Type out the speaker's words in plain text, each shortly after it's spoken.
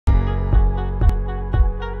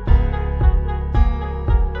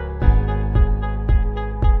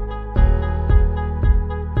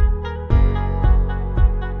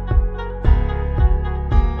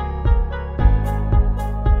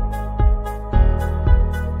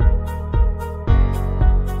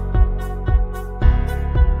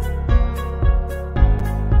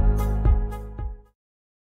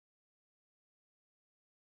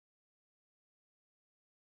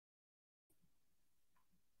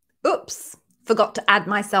Oops, forgot to add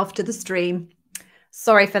myself to the stream.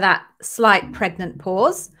 Sorry for that slight pregnant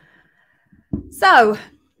pause. So,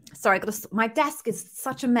 sorry, my desk is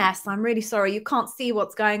such a mess. I'm really sorry. You can't see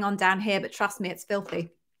what's going on down here, but trust me, it's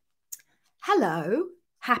filthy. Hello,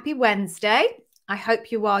 happy Wednesday. I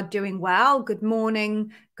hope you are doing well. Good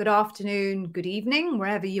morning, good afternoon, good evening,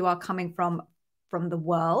 wherever you are coming from the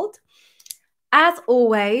world. As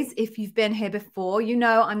always, if you've been here before, you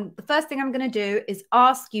know the first thing I'm going to do is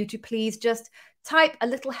ask you to please just type a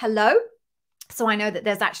little hello so I know that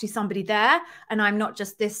there's actually somebody there and I'm not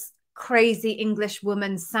just this crazy English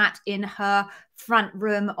woman sat in her front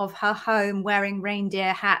room of her home wearing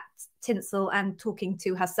reindeer hats, tinsel and talking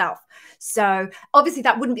to herself. So obviously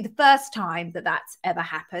that wouldn't be the first time that that's ever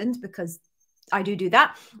happened because I do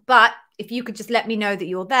that. But if you could just let me know that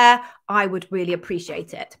you're there, I would really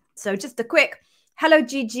appreciate it. So just a quick hello,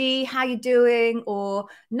 Gigi, how you doing? Or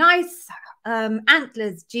nice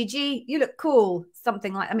antlers, Gigi, you look cool.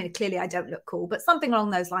 Something like, I mean, clearly I don't look cool, but something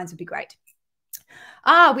along those lines would be great.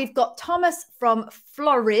 We've got Thomas from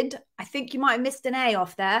Florida. I think you might have missed an A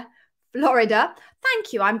off there. Florida.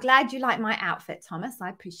 Thank you. I'm glad you like my outfit, Thomas. I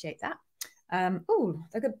appreciate that. Oh,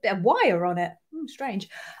 there's a bit of wire on it. Strange.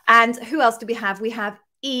 And who else do we have? We have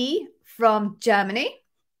E from Germany.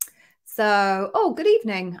 So, oh, good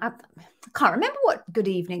evening. I can't remember what good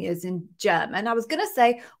evening is in German. I was going to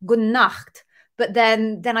say gute Nacht, but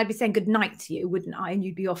then I'd be saying good night to you, wouldn't I? And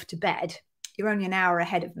you'd be off to bed. You're only an hour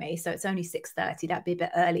ahead of me, so it's only 6:30. That'd be a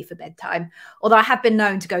bit early for bedtime. Although I have been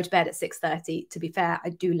known to go to bed at 6:30. To be fair, I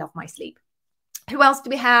do love my sleep. Who else do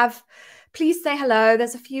we have? Please say hello.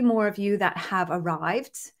 There's a few more of you that have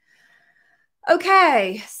arrived.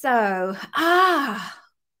 Okay, so,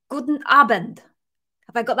 guten Abend.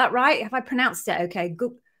 Have I got that right? Have I pronounced it okay?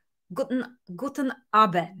 Guten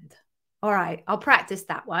Abend. All right, I'll practice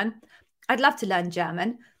that one. I'd love to learn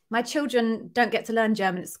German. My children don't get to learn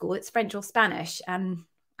German at school. It's French or Spanish. And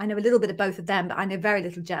I know a little bit of both of them, but I know very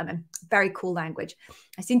little German. Very cool language.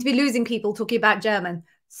 I seem to be losing people talking about German.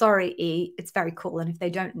 Sorry, E. It's very cool. And if they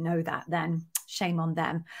don't know that, then shame on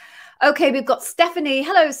them. Okay, we've got Stephanie.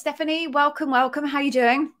 Hello, Stephanie. Welcome, welcome. How are you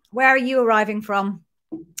doing? Where are you arriving from?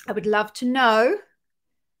 I would love to know.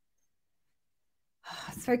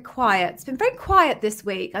 It's very quiet. It's been very quiet this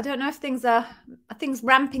week. I don't know if things are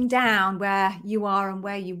ramping down where you are and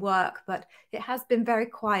where you work, but it has been very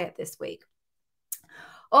quiet this week.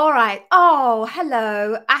 All right. Oh,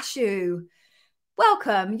 hello, Ashu.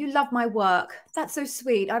 Welcome. You love my work. That's so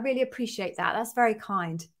sweet. I really appreciate that. That's very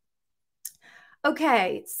kind.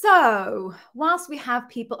 Okay, so whilst we have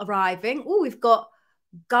people arriving, we've got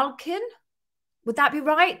Gulkin. Would that be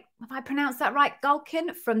right? Have I pronounced that right?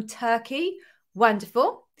 Gulkin from Turkey.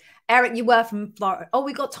 Wonderful. Eric, you were from Florida. Oh,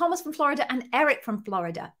 we got Thomas from Florida and Eric from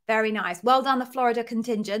Florida. Very nice. Well done, the Florida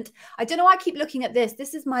contingent. I don't know why I keep looking at this.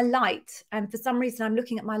 This is my light. And for some reason, I'm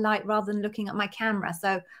looking at my light rather than looking at my camera.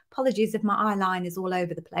 So apologies if my eye line is all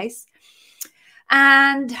over the place.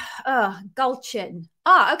 And Gulchin.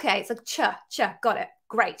 Okay. It's a got it.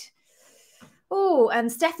 Great. Oh, and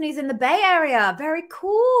Stephanie's in the Bay Area. Very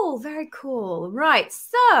cool. Very cool. Right.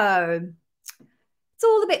 So it's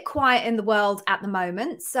all a bit quiet in the world at the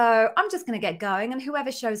moment. So I'm just going to get going. And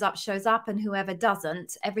whoever shows up, shows up. And whoever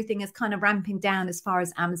doesn't, everything is kind of ramping down as far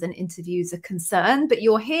as Amazon interviews are concerned. But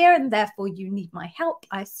you're here and therefore you need my help,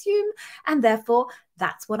 I assume. And therefore,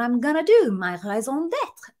 that's what I'm going to do. My raison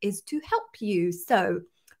d'etre is to help you. So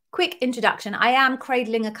quick introduction. I am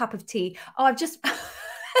cradling a cup of tea. Oh, I've just...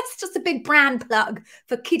 It's just a big brand plug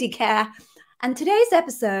for Kiddie Care. And today's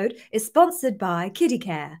episode is sponsored by Kiddie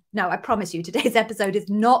Care. No, I promise you, today's episode is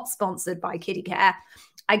not sponsored by Kiddie Care.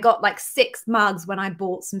 I got like 6 mugs when I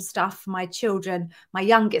bought some stuff for my children, my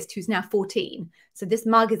youngest, who's now 14. So this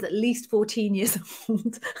mug is at least 14 years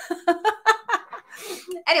old.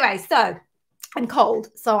 Anyway, so I'm cold.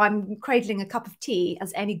 So I'm cradling a cup of tea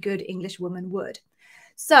as any good English woman would.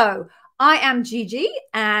 So I am Gigi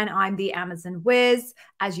and I'm the Amazon Whiz.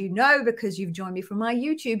 As you know, because you've joined me from my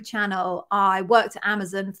YouTube channel, I worked at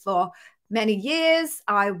Amazon for many years.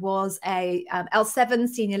 I was a L7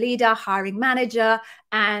 senior leader, hiring manager,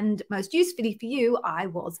 and most usefully for you, I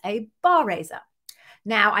was a bar raiser.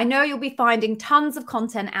 Now, I know you'll be finding tons of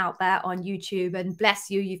content out there on YouTube, and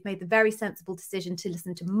bless you, you've made the very sensible decision to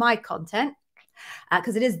listen to my content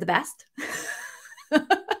because it is the best.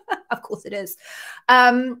 Of course it is.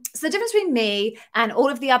 So the difference between me and all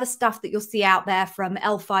of the other stuff that you'll see out there from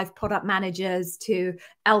L5 product managers to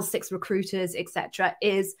L6 recruiters, etc.,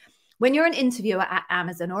 is when you're an interviewer at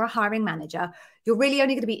Amazon or a hiring manager, you're really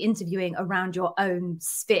only going to be interviewing around your own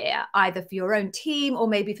sphere, either for your own team or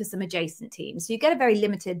maybe for some adjacent teams. So you get a very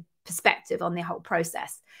limited perspective on the whole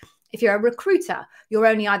process. If you're a recruiter, you're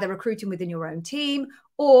only either recruiting within your own team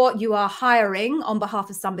or you are hiring on behalf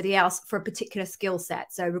of somebody else for a particular skill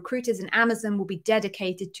set. So recruiters in Amazon will be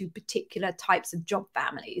dedicated to particular types of job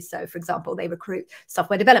families. So for example, they recruit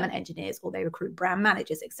software development engineers or they recruit brand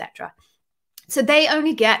managers, etc. So they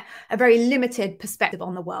only get a very limited perspective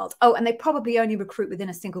on the world. Oh, and they probably only recruit within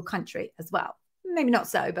a single country as well. Maybe not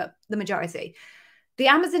so, but the majority. The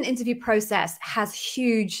Amazon interview process has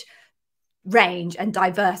huge range and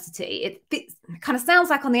diversity. It kind of sounds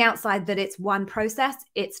like on the outside that it's one process.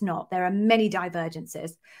 It's not. There are many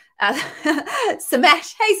divergences.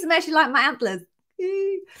 Samesh, hey Samesh, you like my antlers?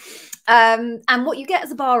 And what you get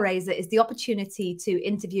as a bar raiser is the opportunity to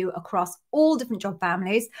interview across all different job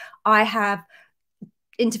families. I have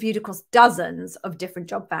interviewed across dozens of different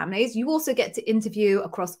job families. You also get to interview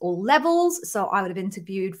across all levels. So I would have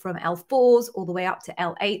interviewed from L4s all the way up to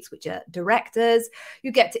L8s, which are directors.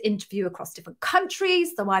 You get to interview across different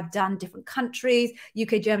countries. So I've done different countries: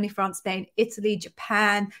 UK, Germany, France, Spain, Italy,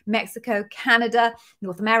 Japan, Mexico, Canada,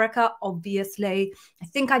 North America, obviously. I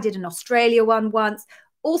think I did an Australia one once.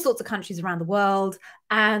 All sorts of countries around the world.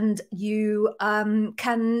 And you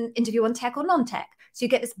can interview on tech or non-tech. So you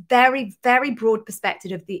get this very, very broad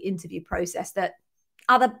perspective of the interview process that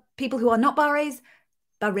other people who are not bar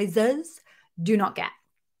raisers do not get.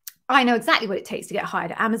 I know exactly what it takes to get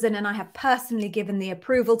hired at Amazon, and I have personally given the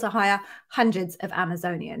approval to hire hundreds of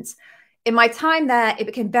Amazonians. In my time there, it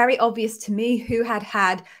became very obvious to me who had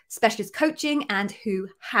had specialist coaching and who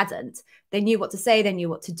hadn't. They knew what to say, they knew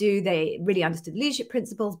what to do, they really understood leadership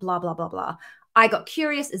principles, blah, blah, blah, blah. I got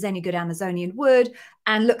curious, as any good Amazonian would,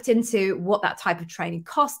 and looked into what that type of training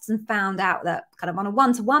costs and found out that kind of on a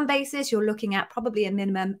one-to-one basis, you're looking at probably a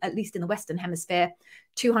minimum, at least in the Western Hemisphere,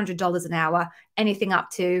 $200 an hour, anything up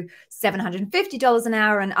to $750 an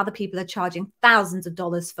hour, and other people are charging thousands of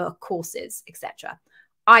dollars for courses, etc.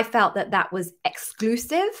 I felt that that was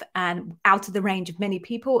exclusive and out of the range of many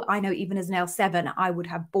people. I know even as an L7, I would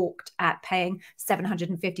have balked at paying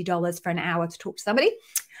 $750 for an hour to talk to somebody,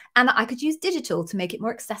 and that I could use digital to make it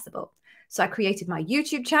more accessible. So I created my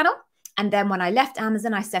YouTube channel. And then when I left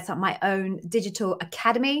Amazon, I set up my own digital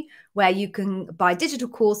academy where you can buy digital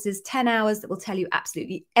courses, 10 hours that will tell you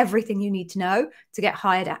absolutely everything you need to know to get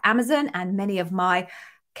hired at Amazon. And many of my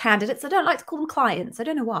candidates, I don't like to call them clients, I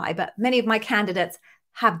don't know why, but many of my candidates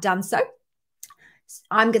have done so.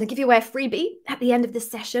 I'm going to give you away a freebie at the end of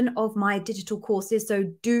this session of my digital courses. So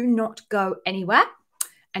do not go anywhere,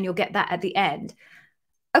 and you'll get that at the end.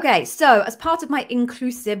 Okay, so as part of my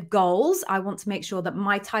inclusive goals, I want to make sure that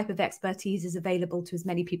my type of expertise is available to as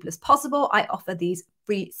many people as possible. I offer these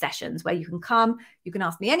free sessions where you can come, you can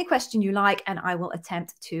ask me any question you like, and I will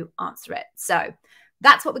attempt to answer it. So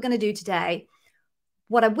that's what we're going to do today.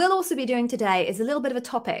 What I will also be doing today is a little bit of a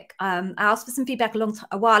topic. I asked for some feedback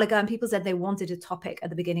a while ago, and people said they wanted a topic at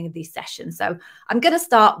the beginning of these sessions. So I'm going to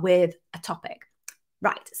start with a topic.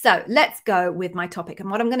 Right, so let's go with my topic. And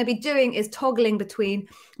what I'm going to be doing is toggling between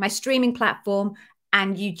my streaming platform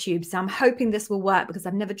and YouTube. So I'm hoping this will work because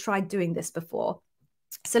I've never tried doing this before.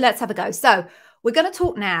 So let's have a go. So we're going to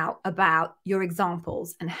talk now about your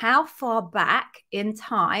examples and how far back in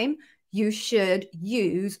time you should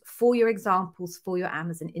use for your examples for your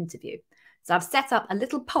Amazon interview. So I've set up a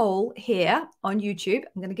little poll here on YouTube.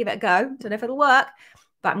 I'm going to give it a go. Don't know if it'll work.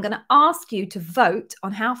 But I'm going to ask you to vote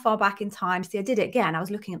on how far back in time. See, I did it again. I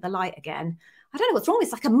was looking at the light again. I don't know what's wrong.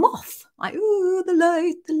 It's like a moth. Like, ooh, the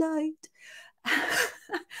light, the light.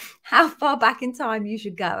 How far back in time you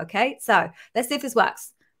should go. Okay, so let's see if this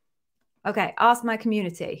works. Okay, ask my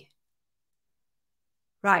community.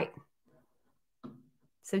 Right.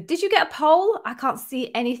 So did you get a poll? I can't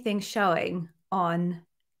see anything showing on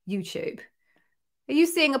YouTube. Are you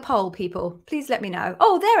seeing a poll, people? Please let me know.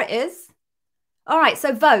 Oh, there it is. All right,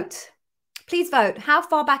 so vote. Please vote. How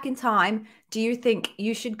far back in time do you think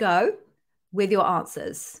you should go with your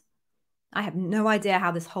answers? I have no idea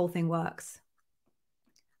how this whole thing works.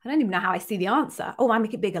 I don't even know how I see the answer. Oh, I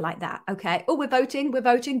make it bigger like that. Okay. Oh, we're voting. We're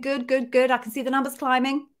voting. Good, good, good. I can see the numbers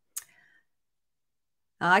climbing.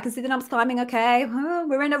 I can see the numbers climbing. Okay. Oh,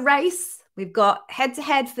 we're in a race. We've got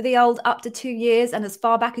head-to-head for the old up to 2 years and as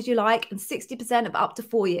far back as you like, and 60% of up to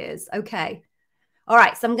 4 years. Okay. All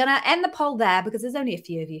right, so I'm going to end the poll there because there's only a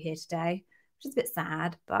few of you here today, which is a bit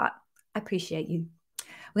sad, but I appreciate you.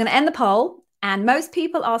 We're going to end the poll, and most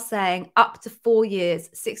people are saying up to 4 years.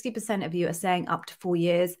 60% of you are saying up to 4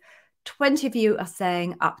 years. 20 of you are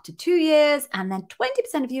saying up to 2 years, and then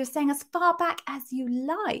 20% of you are saying as far back as you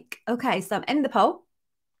like. Okay, so I'm ending the poll.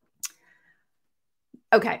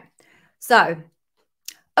 Okay, so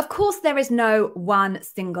of course, there is no one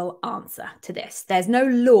single answer to this. There's no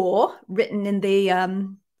law written in the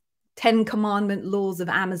 10 commandment laws of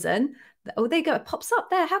Amazon. Oh, there you go. It pops up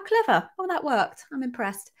there. How clever. Oh, that worked. I'm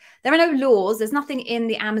impressed. There are no laws. There's nothing in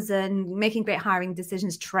the Amazon Making Great Hiring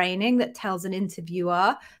Decisions training that tells an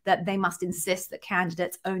interviewer that they must insist that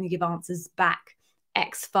candidates only give answers back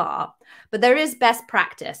X far. But there is best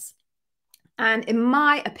practice. And in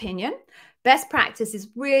my opinion, best practice is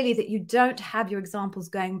really that you don't have your examples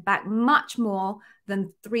going back much more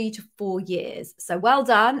than 3 to 4 years. So well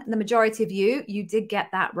done. The majority of you did get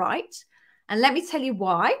that right. And let me tell you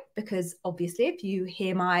why, because obviously if you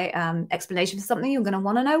hear my explanation for something, you're going to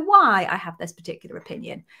want to know why I have this particular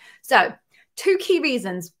opinion. So 2 key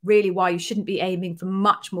reasons really why you shouldn't be aiming for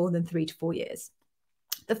much more than 3 to 4 years.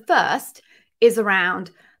 The first is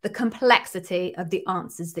around the complexity of the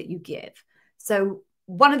answers that you give. So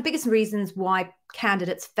one of the biggest reasons why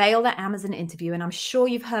candidates fail their Amazon interview, and I'm sure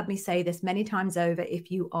you've heard me say this many times over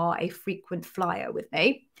if you are a frequent flyer with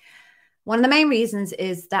me, one of the main reasons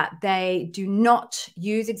is that they do not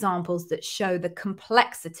use examples that show the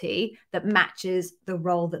complexity that matches the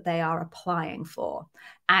role that they are applying for.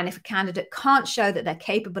 And if a candidate can't show that they're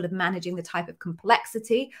capable of managing the type of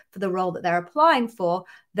complexity for the role that they're applying for,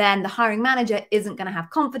 then the hiring manager isn't going to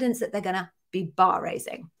have confidence that they're going to be bar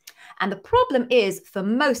raising. And the problem is for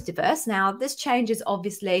most of us, now this changes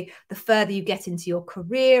obviously the further you get into your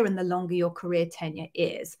career and the longer your career tenure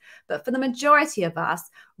is. But for the majority of us,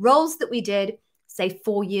 roles that we did, say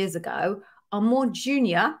 4 years ago, are more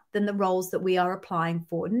junior than the roles that we are applying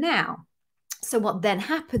for now. So what then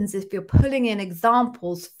happens is if you're pulling in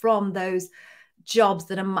examples from those jobs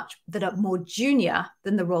that are more junior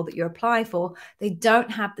than the role that you're applying for, they don't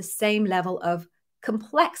have the same level of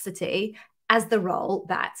complexity as the role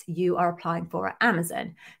that you are applying for at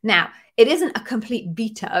Amazon. Now, it isn't a complete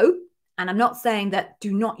veto, and I'm not saying that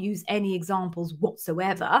do not use any examples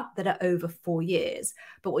whatsoever that are over 4 years.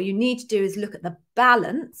 But what you need to do is look at the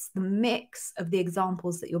balance, the mix of the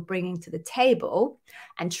examples that you're bringing to the table,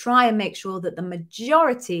 and try and make sure that the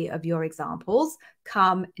majority of your examples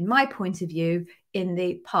come, in my point of view, in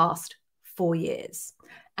the past 4 years.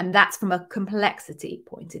 And that's from a complexity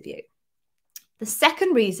point of view. The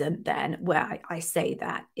second reason then where I say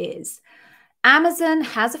that is Amazon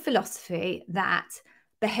has a philosophy that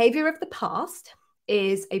behavior of the past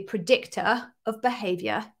is a predictor of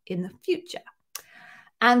behavior in the future.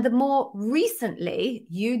 And the more recently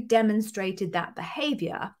you demonstrated that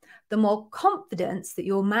behavior, the more confidence that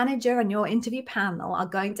your manager and your interview panel are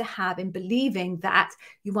going to have in believing that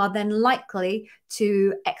you are then likely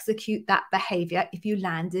to execute that behavior if you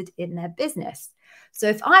landed in their business. So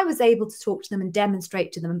if I was able to talk to them and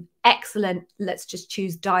demonstrate to them, excellent, let's just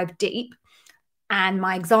choose dive deep, and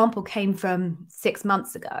my example came from 6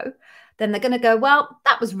 months ago, then they're going to go, well,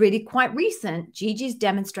 that was really quite recent. Gigi's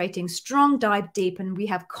demonstrating strong dive deep, and we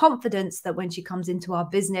have confidence that when she comes into our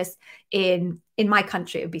business in my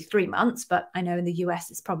country, it would be 3 months, but I know in the US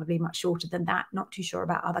it's probably much shorter than that. Not too sure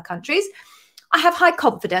about other countries. I have high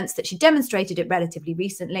confidence that she demonstrated it relatively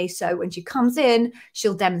recently. So when she comes in,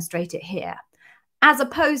 she'll demonstrate it here. As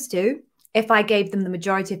opposed to if I gave them the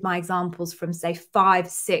majority of my examples from, say, 5,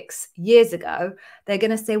 6 years ago, they're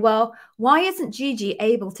going to say, well, why isn't Gigi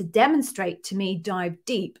able to demonstrate to me dive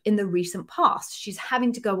deep in the recent past? She's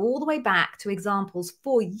having to go all the way back to examples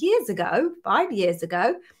 4 years ago, 5 years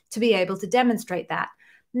ago, to be able to demonstrate that.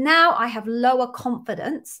 Now I have lower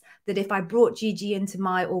confidence that if I brought Gigi into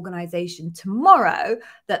my organization tomorrow,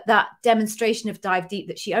 that demonstration of dive deep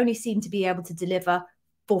that she only seemed to be able to deliver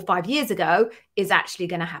 4 or 5 years ago is actually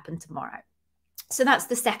going to happen tomorrow. So that's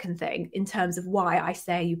the second thing in terms of why I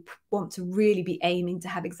say you want to really be aiming to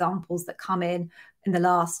have examples that come in the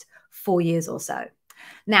last 4 years or so.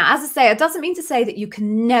 Now, as I say, it doesn't mean to say that you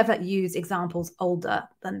can never use examples older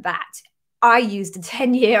than that. I used a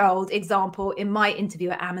 10-year-old example in my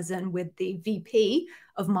interview at Amazon with the VP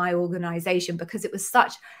of my organization because it was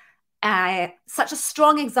such a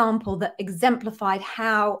strong example that exemplified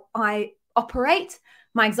how I operate.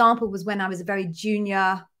 My example was when I was a very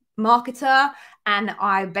junior marketer and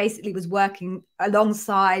I basically was working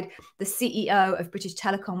alongside the CEO of British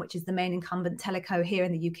Telecom, which is the main incumbent teleco here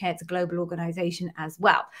in the UK. It's a global organization as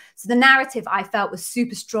well. So the narrative I felt was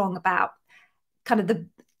super strong about kind of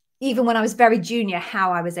even when I was very junior,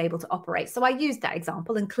 how I was able to operate. So I used that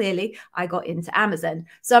example and clearly I got into Amazon.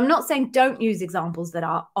 So I'm not saying don't use examples that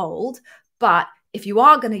are old, but if you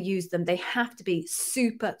are going to use them, they have to be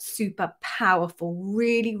super, super powerful,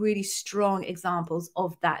 really, really strong examples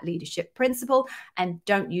of that leadership principle, and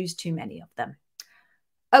don't use too many of them.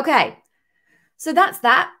 Okay, so that's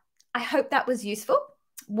that. I hope that was useful.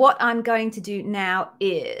 What I'm going to do now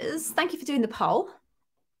is, thank you for doing the poll.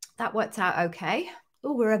 That worked out okay.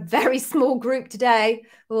 Oh, we're a very small group today.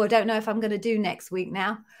 Oh, I don't know if I'm going to do next week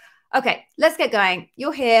now. Okay, let's get going.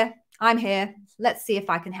 You're here. I'm here. Let's see if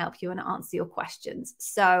I can help you and answer your questions.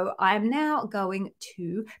 So I'm now going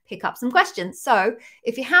to pick up some questions. So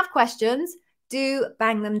if you have questions, do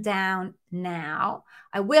bang them down now.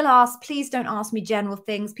 I will ask, please don't ask me general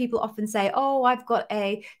things. People often say, oh, I've got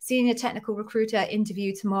a senior technical recruiter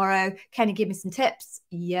interview tomorrow. Can you give me some tips?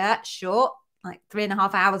 Yeah, sure. Like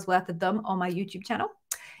 3.5 hours worth of them on my YouTube channel.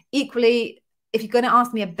 Equally, if you're going to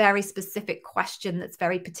ask me a very specific question that's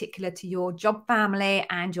very particular to your job family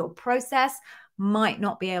and your process, might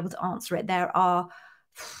not be able to answer it. There are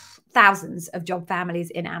thousands of job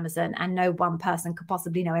families in Amazon, and no one person could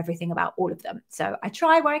possibly know everything about all of them. So I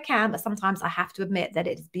try where I can, but sometimes I have to admit that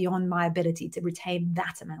it is beyond my ability to retain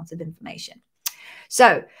that amount of information.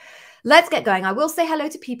 So let's get going. I will say hello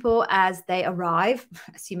to people as they arrive,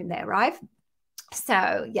 assuming they arrive.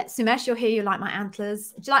 So yeah, Sumesh, you're here. You like my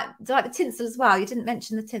antlers. Do you like the tinsel as well? You didn't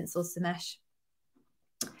mention the tinsel, Sumesh.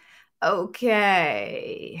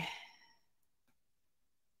 Okay.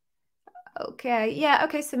 Okay. Yeah.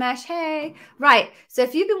 Okay, Sumesh. Hey. Right. So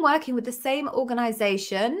if you've been working with the same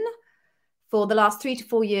organization for the last 3 to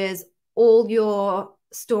 4 years, all your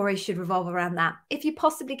story should revolve around that. If you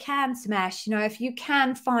possibly can, Sumesh, if you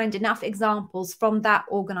can find enough examples from that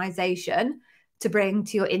organization to bring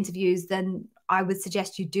to your interviews, then I would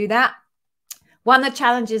suggest you do that. One of the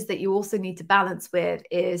challenges that you also need to balance with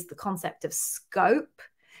is the concept of scope.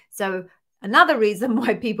 So another reason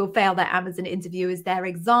why people fail their Amazon interview is their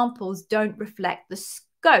examples don't reflect the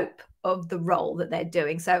scope of the role that they're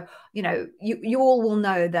doing. So, you all will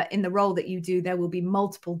know that in the role that you do, there will be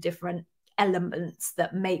multiple different elements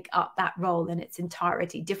that make up that role in its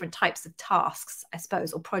entirety, different types of tasks, I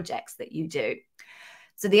suppose, or projects that you do.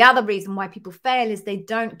 So the other reason why people fail is they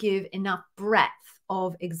don't give enough breadth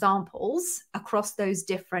of examples across those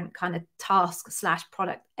different kind of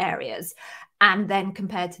task/product areas. And then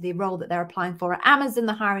compared to the role that they're applying for at Amazon,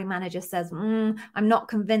 the hiring manager says, I'm not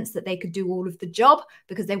convinced that they could do all of the job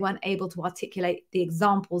because they weren't able to articulate the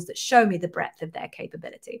examples that show me the breadth of their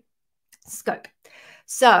capability. Scope.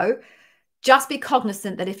 So just be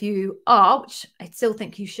cognizant that if you are, which I still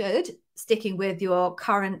think you should, sticking with your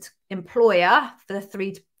current employer for the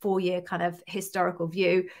 3 to 4 year kind of historical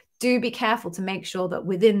view, do be careful to make sure that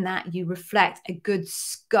within that you reflect a good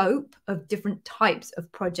scope of different types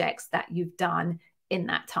of projects that you've done in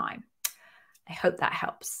that time. I hope that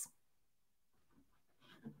helps.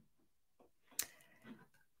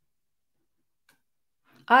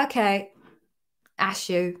 Okay,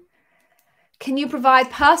 Ashu. Can you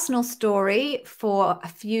provide personal story for a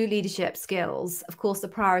few leadership skills? Of course, the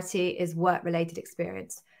priority is work-related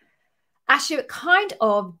experience. Ashu, it kind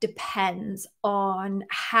of depends on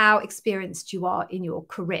how experienced you are in your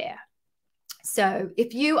career. So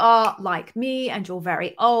if you are like me and you're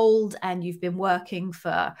very old and you've been working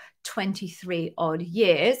for 23 odd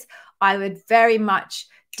years, I would very much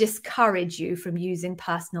discourage you from using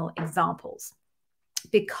personal examples,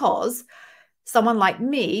 because someone like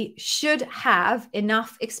me should have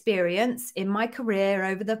enough experience in my career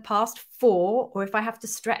over the past 4, or if I have to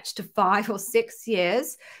stretch to 5 or 6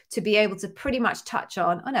 years, to be able to pretty much touch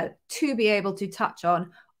on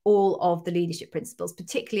all of the leadership principles,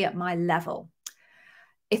 particularly at my level.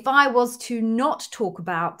 If I was to not talk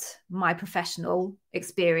about my professional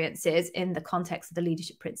experiences in the context of the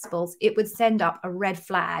leadership principles, it would send up a red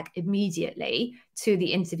flag immediately to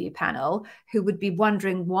the interview panel, who would be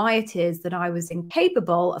wondering why it is that I was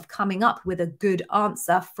incapable of coming up with a good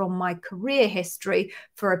answer from my career history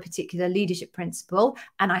for a particular leadership principle,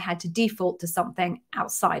 and I had to default to something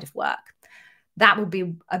outside of work. That will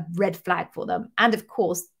be a red flag for them. And of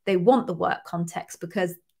course, they want the work context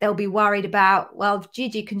because they'll be worried about, well, if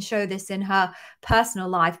Gigi can show this in her personal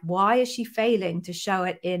life, why is she failing to show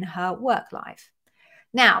it in her work life?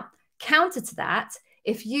 Now, counter to that,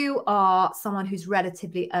 if you are someone who's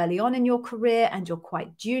relatively early on in your career and you're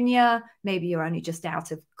quite junior, maybe you're only just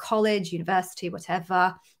out of college, university,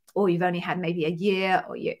 whatever, or you've only had maybe a year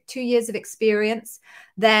or 2 years of experience,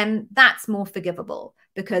 then that's more forgivable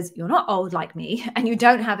because you're not old like me and you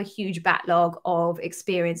don't have a huge backlog of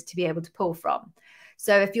experience to be able to pull from.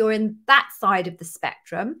 So if you're in that side of the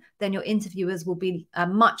spectrum, then your interviewers will be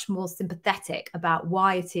much more sympathetic about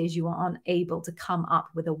why it is you are unable to come up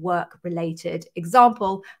with a work-related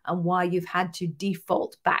example and why you've had to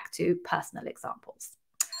default back to personal examples.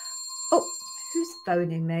 Oh, who's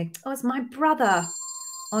phoning me? Oh, it's my brother.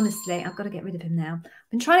 Honestly, I've got to get rid of him now. I've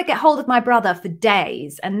been trying to get hold of my brother for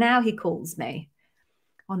days, and now he calls me.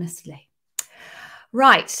 Honestly.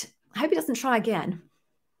 Right. I hope he doesn't try again.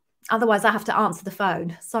 Otherwise, I have to answer the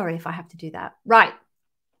phone. Sorry if I have to do that. Right.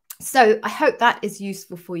 So I hope that is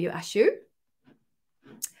useful for you, Ashu.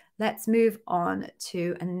 Let's move on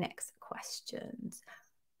to a next question.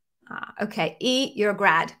 Okay, E, you're a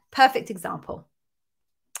grad. Perfect example.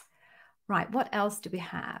 Right, what else do we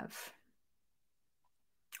have?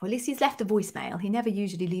 Or at least he's left a voicemail. He never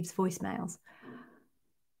usually leaves voicemails.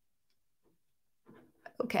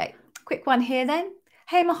 Okay, quick one here then.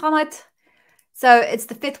 Hey, Mohammed. So it's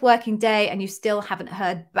the 5th working day and you still haven't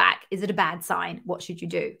heard back. Is it a bad sign? What should you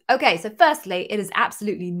do? Okay, so firstly, it is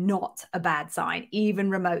absolutely not a bad sign, even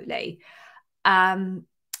remotely.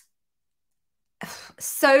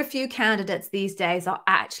 So few candidates these days are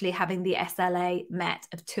actually having the SLA met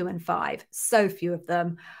of 2 and 5. So few of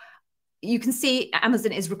them. You can see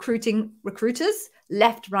Amazon is recruiting recruiters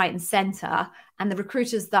left, right, and center. And the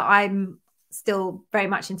recruiters that I'm still very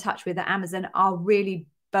much in touch with at Amazon are really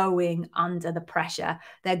bowing under the pressure.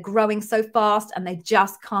 They're growing so fast and they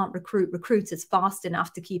just can't recruit recruiters fast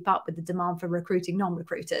enough to keep up with the demand for recruiting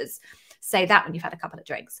non-recruiters. Say that when you've had a couple of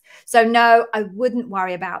drinks. So no, I wouldn't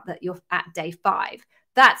worry about that you're at day 5.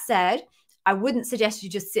 That said, I wouldn't suggest you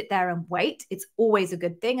just sit there and wait. It's always a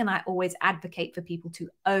good thing. And I always advocate for people to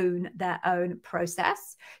own their own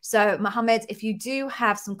process. So Mohammed, if you do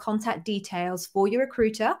have some contact details for your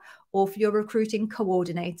recruiter or for your recruiting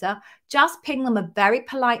coordinator, just ping them a very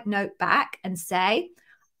polite note back and say,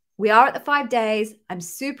 we are at the 5 days. I'm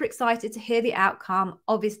super excited to hear the outcome.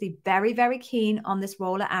 Obviously, very, very keen on this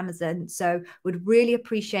role at Amazon. So would really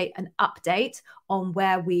appreciate an update on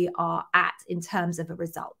where we are at in terms of a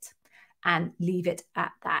result. And leave it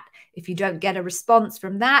at that. If you don't get a response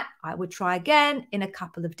from that, I would try again in a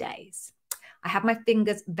couple of days. I have my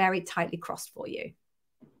fingers very tightly crossed for you.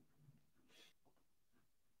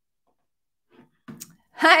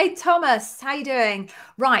 Hey, Thomas, how you doing?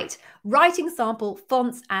 Right, writing sample,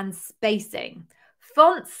 fonts and spacing.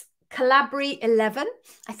 Fonts, Calabri 11.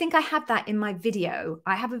 I think I have that in my video.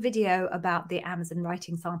 I have a video about the Amazon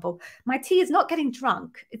writing sample. My tea is not getting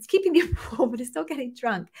drunk. It's keeping me warm, but it's not getting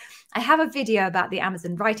drunk. I have a video about the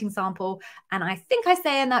Amazon writing sample, and I think I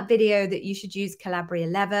say in that video that you should use Calabri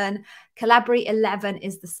 11. Calabri 11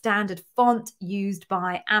 is the standard font used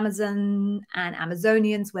by Amazon and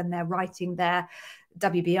Amazonians when they're writing their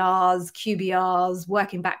WBRs, QBRs,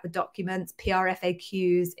 working back with documents,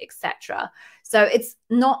 PRFAQs, etc. So it's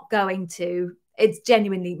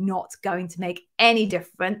genuinely not going to make any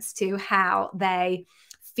difference to how they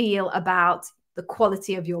feel about the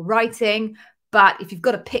quality of your writing. But if you've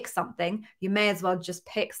got to pick something, you may as well just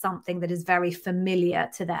pick something that is very familiar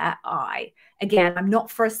to their eye. Again, I'm not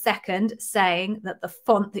for a second saying that the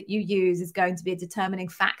font that you use is going to be a determining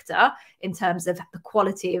factor in terms of the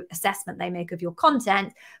quality assessment they make of your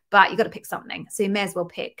content, but you've got to pick something. So you may as well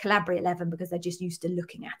pick Calabri 11 because they're just used to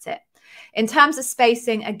looking at it. In terms of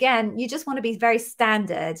spacing, again, you just want to be very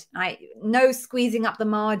standard. No squeezing up the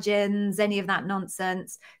margins, any of that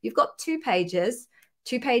nonsense. You've got 2 pages.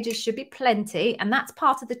 2 pages should be plenty. And that's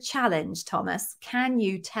part of the challenge, Thomas. Can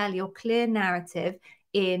you tell your clear narrative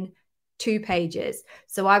in 2 pages?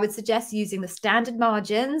 So I would suggest using the standard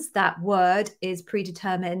margins that Word is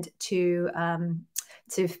predetermined to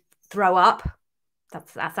throw up.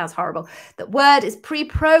 That sounds horrible. That Word is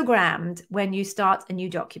pre-programmed when you start a new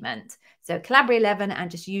document. So Calabri 11 and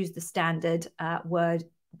just use the standard Word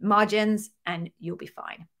margins and you'll be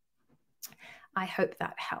fine. I hope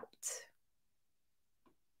that helped.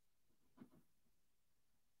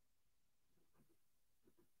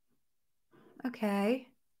 Okay.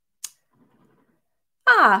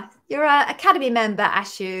 You're an Academy member,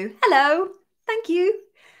 Ashu. Hello. Thank you.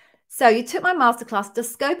 So you took my masterclass.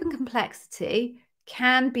 Does scope and complexity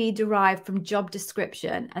can be derived from job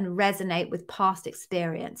description and resonate with past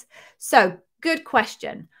experience? So good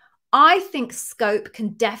question. I think scope can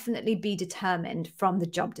definitely be determined from the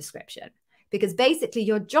job description, because basically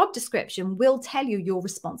your job description will tell you your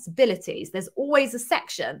responsibilities. There's always a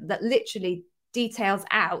section that literally details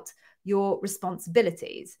out your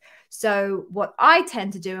responsibilities. So what I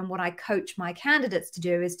tend to do and what I coach my candidates to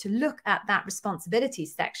do is to look at that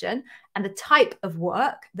responsibilities section and the type of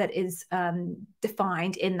work that is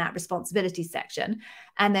defined in that responsibilities section,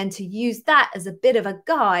 and then to use that as a bit of a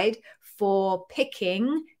guide for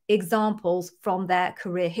picking examples from their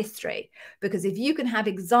career history. Because if you can have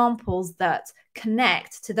examples that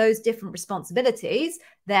connect to those different responsibilities,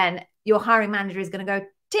 then your hiring manager is going to go,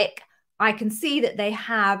 tick, I can see that they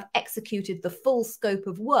have executed the full scope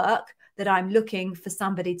of work that I'm looking for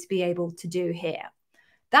somebody to be able to do here.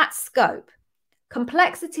 That's scope.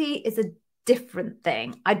 Complexity is a different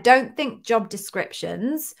thing. I don't think job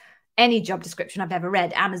descriptions, any job description I've ever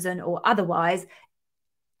read, Amazon or otherwise,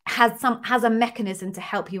 has a mechanism to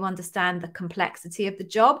help you understand the complexity of the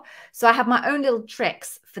job. So I have my own little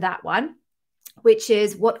tricks for that one, which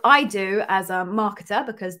is what I do as a marketer,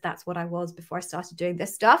 because that's what I was before I started doing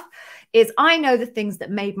this stuff, is I know the things that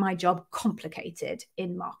made my job complicated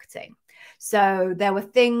in marketing. So there were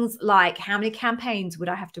things like how many campaigns would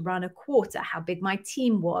I have to run a quarter, how big my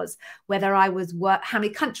team was, whether I was how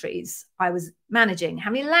many countries I was managing,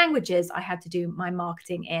 how many languages I had to do my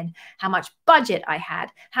marketing in, how much budget I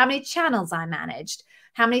had, how many channels I managed,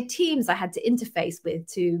 how many teams I had to interface with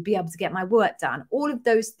to be able to get my work done. All of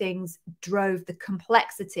those things drove the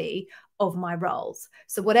complexity of my roles.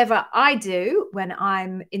 So whatever I do when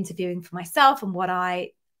I'm interviewing for myself, and what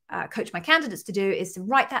I coach my candidates to do, is to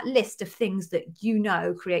write that list of things that you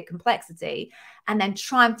know create complexity, and then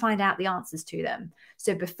try and find out the answers to them.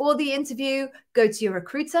 So before the interview, go to your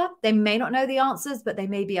recruiter. They may not know the answers, but they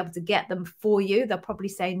may be able to get them for you. They'll probably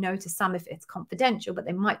say no to some if it's confidential, but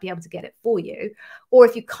they might be able to get it for you. Or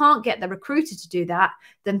if you can't get the recruiter to do that,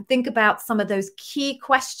 then think about some of those key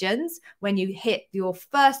questions when you hit your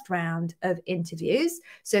first round of interviews,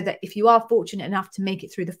 so that if you are fortunate enough to make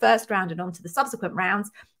it through the first round and onto the subsequent rounds,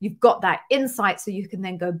 you've got that insight, so you can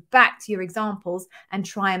then go back to your examples and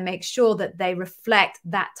try and make sure that they reflect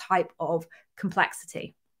that type of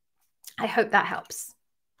complexity. I hope that helps.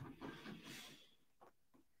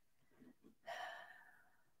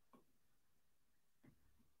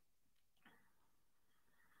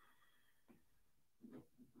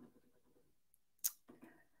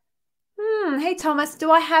 Hey, Thomas,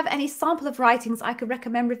 do I have any sample of writings I could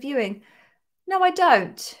recommend reviewing? No, I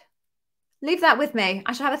don't. Leave that with me.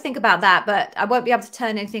 I should have a think about that, but I won't be able to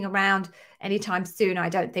turn anything around anytime soon, I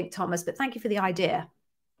don't think, Thomas, but thank you for the idea.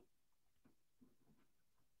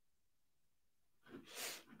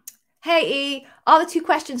 Hey, E, are the two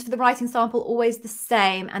questions for the writing sample always the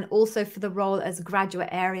same, and also for the role as graduate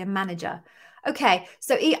area manager? Okay,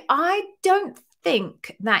 so E, I don't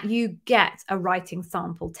think that you get a writing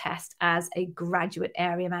sample test as a graduate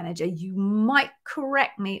area manager. You might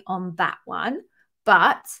correct me on that one,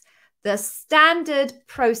 but the standard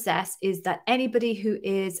process is that anybody who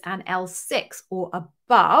is an L6 or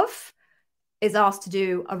above is asked to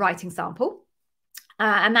do a writing sample.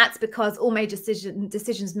 And that's because all major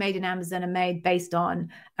decisions made in Amazon are made based on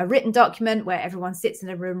a written document where everyone sits in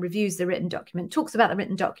a room, reviews the written document, talks about the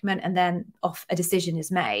written document, and then off a decision is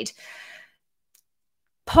made.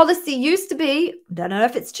 Policy used to be, don't know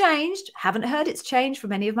if it's changed, haven't heard it's changed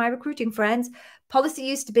from any of my recruiting friends. Policy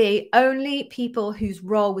used to be only people whose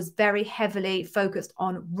role was very heavily focused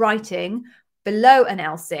on writing below an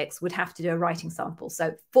L6 would have to do a writing sample.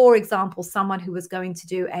 So, for example, someone who was going to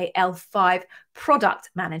do a L5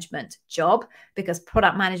 product management job, because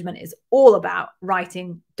product management is all about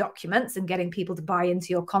writing documents and getting people to buy into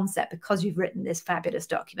your concept because you've written this fabulous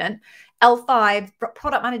document. L5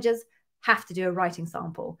 product managers have to do a writing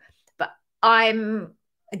sample. But I'm,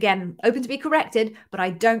 again, open to be corrected, but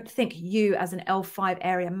I don't think you as an L5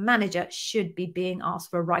 area manager should be being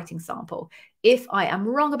asked for a writing sample. If I am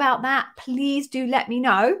wrong about that, please do let me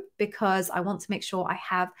know, because I want to make sure I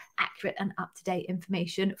have accurate and up-to-date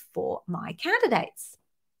information for my candidates.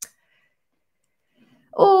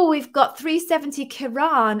 Oh, we've got 370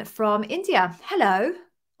 Kiran from India. Hello.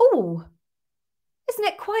 Oh, isn't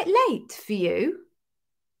it quite late for you?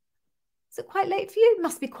 Is it quite late for you? It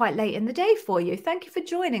must be quite late in the day for you. Thank you for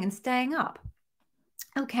joining and staying up.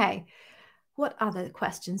 Okay. What other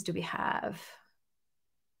questions do we have?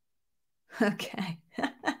 Okay.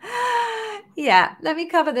 Yeah, let me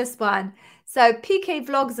cover this one. So PK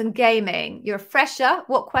Vlogs and Gaming, you're a fresher.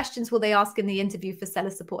 What questions will they ask in the interview for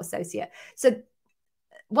Seller Support Associate? So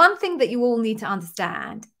one thing that you all need to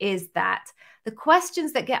understand is that the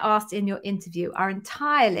questions that get asked in your interview are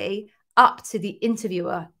entirely up to the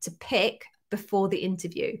interviewer to pick before the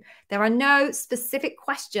interview. There are no specific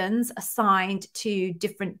questions assigned to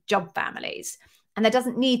different job families. And there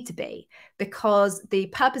doesn't need to be, because the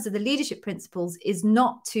purpose of the leadership principles is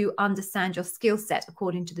not to understand your skill set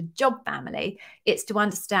according to the job family. It's to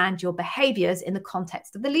understand your behaviors in the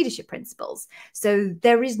context of the leadership principles. So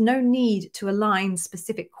there is no need to align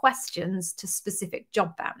specific questions to specific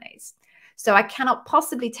job families. So I cannot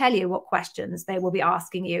possibly tell you what questions they will be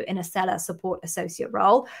asking you in a seller support associate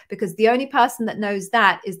role, because the only person that knows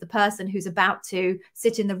that is the person who's about to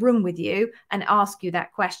sit in the room with you and ask you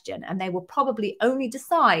that question. And they will probably only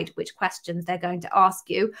decide which questions they're going to ask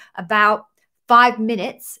you about 5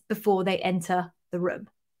 minutes before they enter the room.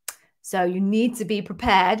 So you need to be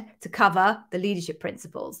prepared to cover the leadership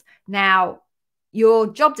principles. Now,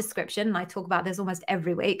 your job description, and I talk about this almost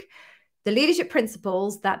every week, the leadership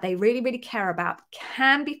principles that they really, really care about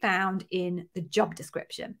can be found in the job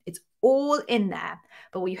description. It's all in there.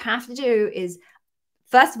 But what you have to do is,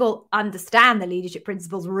 first of all, understand the leadership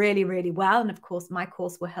principles really, really well. And of course, my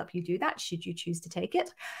course will help you do that should you choose to take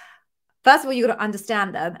it. First of all, you've got to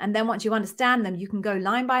understand them. And then once you understand them, you can go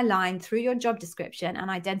line by line through your job description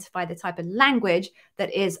and identify the type of language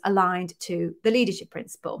that is aligned to the leadership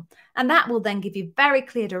principle. And that will then give you very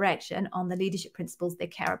clear direction on the leadership principles they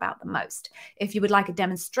care about the most. If you would like a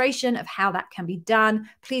demonstration of how that can be done,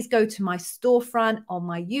 please go to my storefront on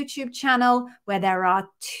my YouTube channel, where there are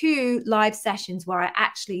 2 live sessions where I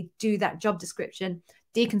actually do that job description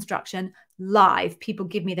deconstruction live. People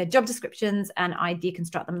give me their job descriptions and I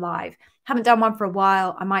deconstruct them live. Haven't done one for a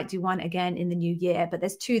while. I might do one again in the new year, but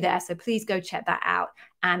there's 2 there. So please go check that out.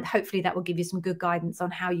 And hopefully that will give you some good guidance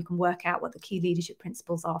on how you can work out what the key leadership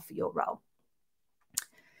principles are for your role.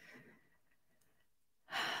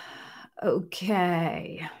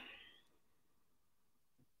 Okay.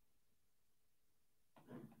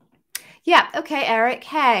 Yeah. Okay, Eric.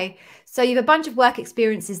 Hey. So you have a bunch of work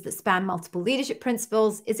experiences that span multiple leadership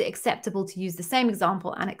principles. Is it acceptable to use the same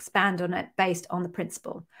example and expand on it based on the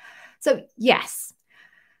principle? So yes,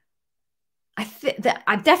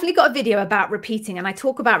 I've definitely got a video about repeating, and I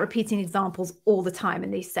talk about repeating examples all the time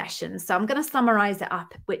in these sessions. So I'm going to summarize it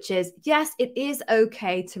up, which is, yes, it is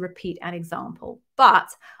okay to repeat an example, but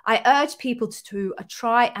I urge people to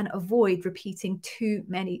try and avoid repeating too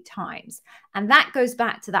many times. And that goes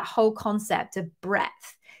back to that whole concept of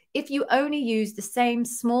breadth. If you only use the same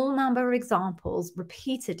small number of examples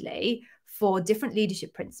repeatedly for different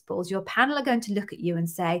leadership principles, your panel are going to look at you and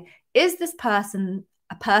say, is this person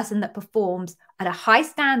a person that performs at a high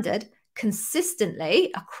standard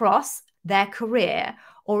consistently across their career?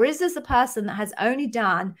 Or is this a person that has only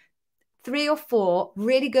done 3 or 4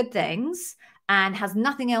 really good things and has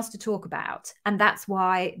nothing else to talk about? And that's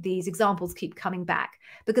why these examples keep coming back,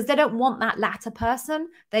 because they don't want that latter person.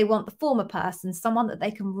 They want the former person, someone that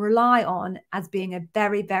they can rely on as being a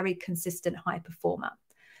very, very consistent high performer.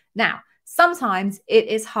 Now, sometimes it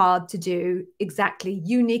is hard to do exactly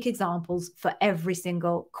unique examples for every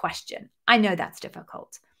single question. I know that's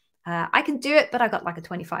difficult. I can do it, but I've got like a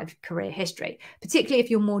 25 career history. Particularly if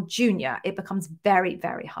you're more junior, it becomes very,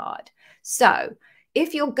 very hard. So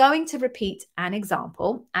if you're going to repeat an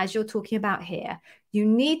example, as you're talking about here, you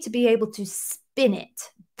need to be able to spin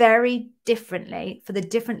it very differently for the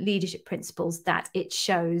different leadership principles that it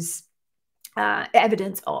shows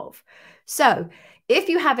evidence of. So if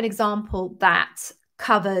you have an example that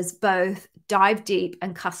covers both dive deep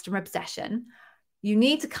and customer obsession, you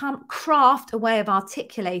need to craft a way of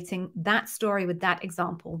articulating that story with that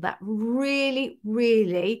example that really,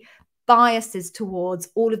 really biases towards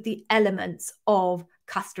all of the elements of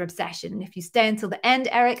customer obsession. And if you stay until the end,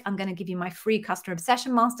 Eric, I'm going to give you my free customer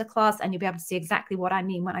obsession masterclass, and you'll be able to see exactly what I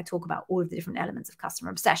mean when I talk about all of the different elements of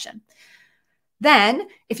customer obsession. Then,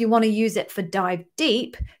 if you want to use it for dive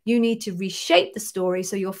deep, you need to reshape the story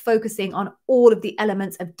so you're focusing on all of the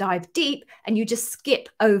elements of dive deep and you just skip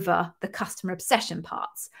over the customer obsession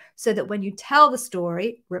parts, so that when you tell the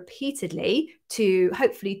story repeatedly to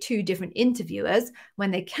hopefully 2 different interviewers, when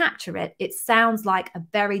they capture it, it sounds like a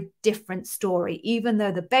very different story, even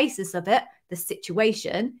though the basis of it, the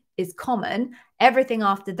situation, is common. Everything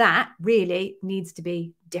after that really needs to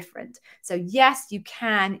be different. So yes, you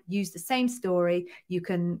can use the same story. You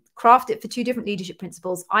can craft it for 2 different leadership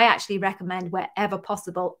principles. I actually recommend, wherever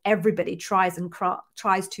possible, everybody tries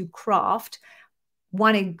to craft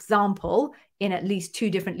one example in at least 2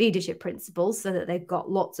 different leadership principles, so that they've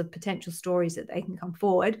got lots of potential stories that they can come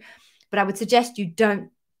forward. But I would suggest you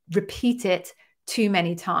don't repeat it too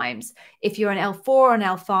many times. If you're an L4 or an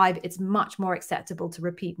L5, it's much more acceptable to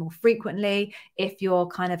repeat more frequently. If you're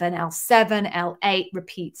kind of an L7, L8,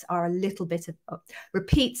 repeats are a little bit of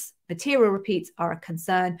material repeats are a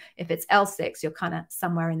concern. If it's L6, you're kind of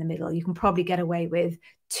somewhere in the middle. You can probably get away with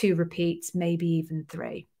 2 repeats, maybe even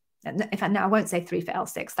 3. In fact, no, I won't say 3 for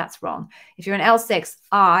L6. That's wrong. If you're an L6,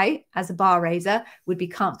 I, as a bar raiser, would be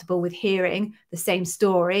comfortable with hearing the same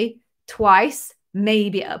story twice,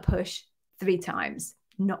 maybe at a push 3 times,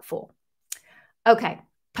 not 4. Okay,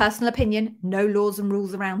 personal opinion, no laws and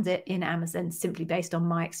rules around it in Amazon, simply based on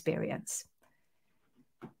my experience.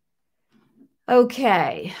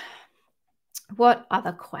 Okay, what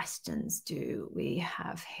other questions do we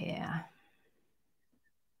have here?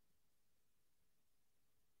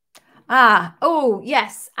 Oh,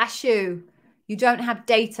 yes, Ashu, you don't have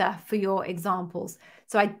data for your examples.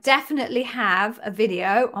 So I definitely have a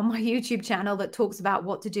video on my YouTube channel that talks about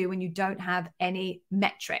what to do when you don't have any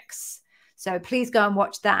metrics. So please go and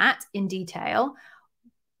watch that in detail.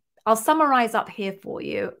 I'll summarize up here for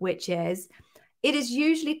you, which is, it is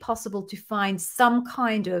usually possible to find some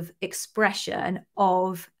kind of expression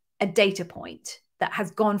of a data point that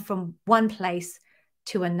has gone from one place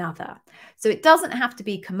to another. So it doesn't have to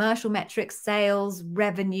be commercial metrics, sales,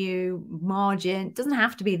 revenue, margin. It doesn't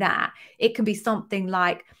have to be that. It can be something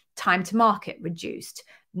like time to market reduced,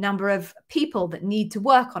 number of people that need to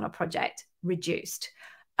work on a project reduced,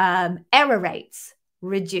 error rates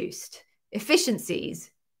reduced, efficiencies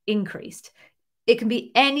increased. It can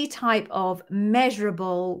be any type of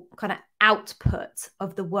measurable kind of output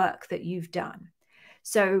of the work that you've done.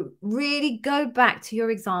 So really go back to your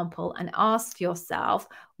example and ask yourself,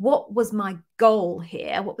 what was my goal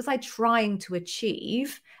here? What was I trying to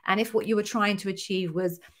achieve? And if what you were trying to achieve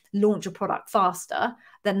was launch a product faster,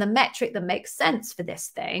 then the metric that makes sense for this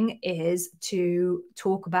thing is to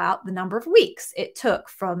talk about the number of weeks it took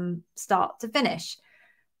from start to finish.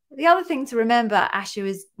 The other thing to remember, Ashu,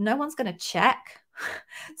 is no one's going to check.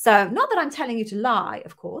 So not that I'm telling you to lie,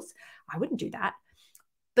 of course, I wouldn't do that,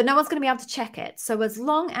 but no one's going to be able to check it. So as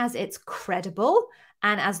long as it's credible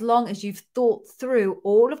and as long as you've thought through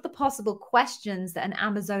all of the possible questions that an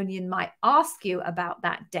Amazonian might ask you about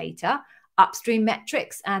that data, upstream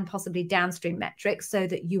metrics and possibly downstream metrics, so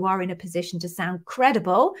that you are in a position to sound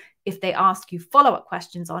credible if they ask you follow-up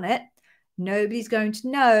questions on it, nobody's going to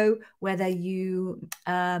know whether you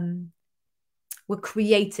were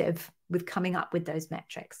creative with coming up with those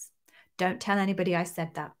metrics. Don't tell anybody I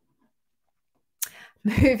said that.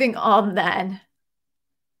 Moving on then.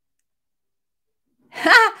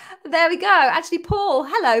 There we go. Actually, Paul.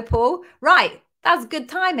 Hello, Paul. Right. That's good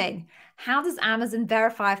timing. How does Amazon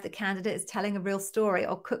verify if the candidate is telling a real story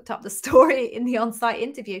or cooked up the story in the on-site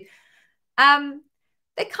interview?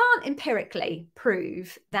 They can't empirically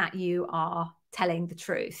prove that you are telling the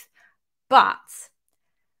truth. But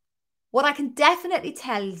what I can definitely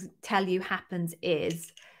tell you happens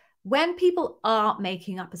is when people are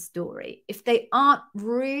making up a story, if they aren't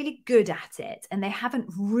really good at it and they haven't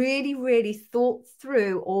really thought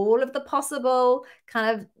through all of the possible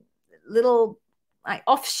kind of little like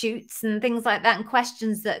offshoots and things like that and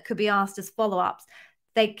questions that could be asked as follow-ups,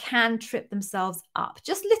 they can trip themselves up.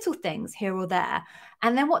 Just little things here or there.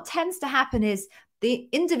 And then what tends to happen is the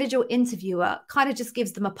individual interviewer kind of just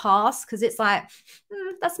gives them a pass because it's like,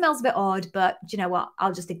 that smells a bit odd, but do you know what?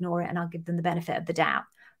 I'll just ignore it and I'll give them the benefit of the doubt.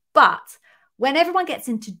 But when everyone gets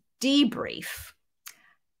into debrief,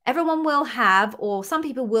 everyone will have, or some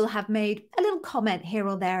people will have made a little comment here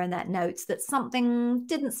or there in that notes that something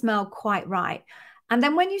didn't smell quite right. And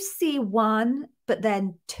then when you see one, but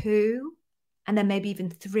then two, and then maybe even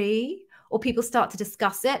three, or people start to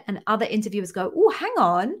discuss it and other interviewers go, oh, hang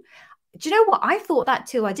on. Do you know what? I thought that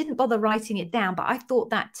too. I didn't bother writing it down, but I thought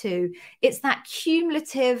that too. It's that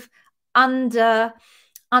cumulative undercurrent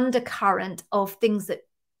of things that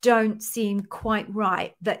don't seem quite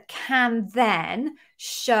right that can then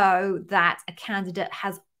show that a candidate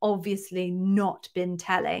has obviously not been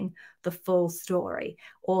telling the full story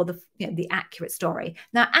or the accurate story.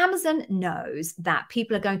 Now, Amazon knows that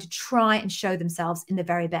people are going to try and show themselves in the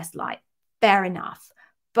very best light. Fair enough.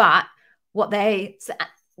 But what they, so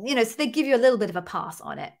they give you a little bit of a pass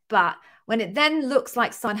on it. But when it then looks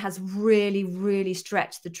like someone has really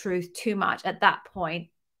stretched the truth too much, at that point,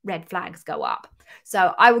 red flags go up.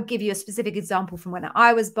 So I will give you a specific example from when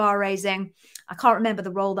I was bar raising. I can't remember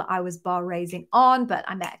the role that I was bar raising on, but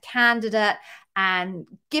I met a candidate, and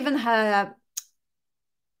given her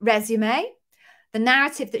resume, the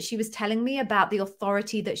narrative that she was telling me about the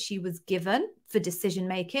authority that she was given for decision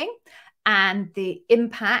making and the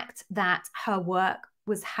impact that her work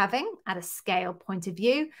was having at a scale point of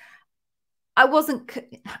view, I wasn't,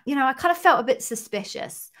 I kind of felt a bit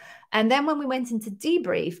suspicious. And then when we went into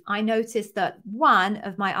debrief, I noticed that one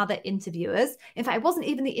of my other interviewers, in fact, it wasn't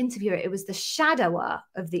even the interviewer, it was the shadower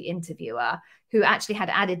of the interviewer who actually had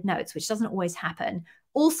added notes, which doesn't always happen,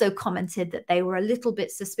 also commented that they were a little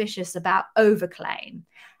bit suspicious about overclaim.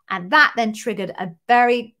 And that then triggered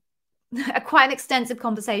quite an extensive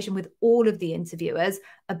conversation with all of the interviewers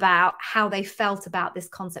about how they felt about this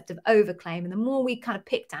concept of overclaim. And the more we kind of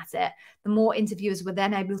picked at it, the more interviewers were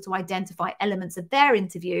then able to identify elements of their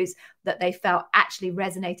interviews that they felt actually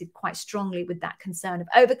resonated quite strongly with that concern of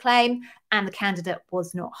overclaim, and the candidate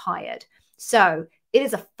was not hired. So it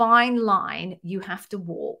is a fine line you have to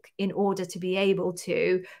walk in order to be able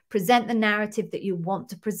to present the narrative that you want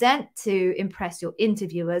to present to impress your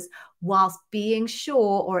interviewers, whilst being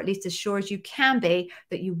sure, or at least as sure as you can be,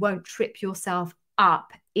 that you won't trip yourself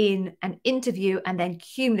up in an interview and then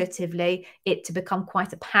cumulatively it to become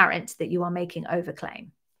quite apparent that you are making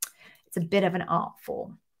overclaim. It's a bit of an art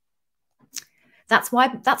form. That's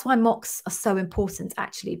why mocks are so important,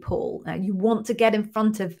 actually, Paul. You want to get in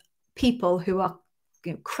front of people who are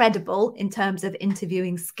credible in terms of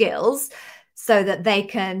interviewing skills so that they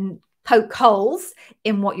can poke holes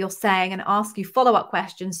in what you're saying and ask you follow-up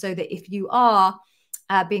questions, so that if you are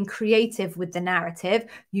being creative with the narrative,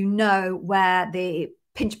 you know where the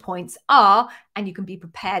pinch points are and you can be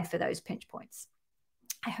prepared for those pinch points.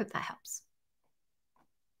 I hope that helps.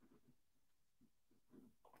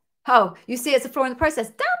 Oh, you see, it's a flaw in the process.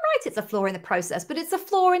 Damn right it's a flaw in the process, but it's a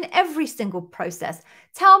flaw in every single process.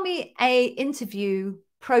 Tell me a interview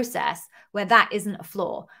process where that isn't a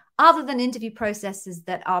flaw, other than interview processes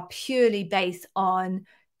that are purely based on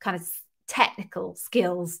kind of technical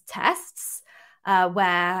skills tests,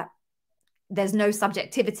 where there's no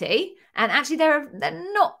subjectivity. And actually, they're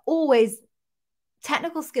not always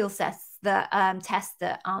technical skill tests that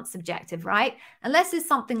aren't subjective, right? Unless it's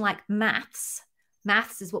something like maths.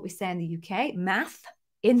 Maths is what we say in the UK, math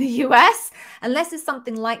in the US. Unless it's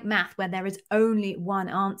something like math where there is only one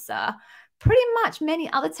answer, pretty much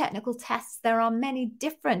many other technical tests, there are many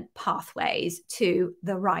different pathways to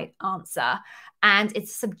the right answer. And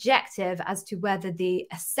it's subjective as to whether the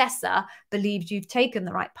assessor believes you've taken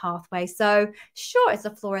the right pathway. So sure, it's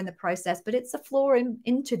a flaw in the process, but it's a flaw in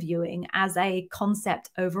interviewing as a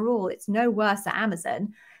concept overall. It's no worse at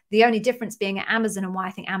Amazon. The only difference being at Amazon, and why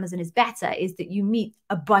I think Amazon is better, is that you meet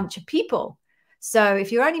a bunch of people. So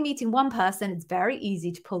if you're only meeting one person, it's very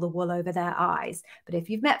easy to pull the wool over their eyes. But if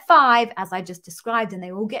you've met 5, as I just described, and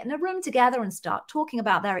they all get in a room together and start talking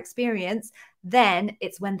about their experience, then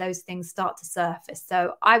it's when those things start to surface.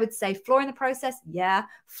 So I would say flaw in the process, yeah.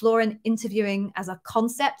 Flaw in interviewing as a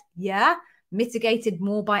concept, yeah. Mitigated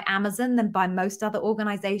more by Amazon than by most other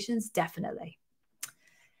organizations, definitely.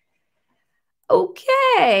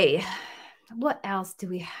 Okay, what else do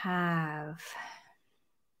we have?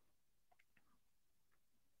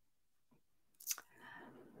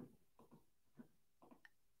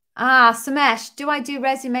 Sumesh, do I do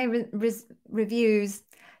resume reviews?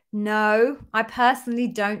 No, I personally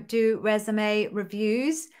don't do resume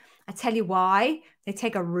reviews. I tell you why. They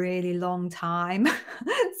take a really long time.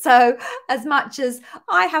 So as much as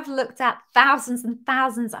I have looked at thousands and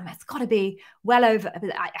thousands, I mean, it's got to be well over,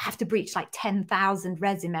 I have to breach like 10,000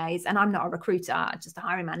 resumes, and I'm not a recruiter, I'm just a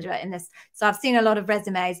hiring manager in this. So I've seen a lot of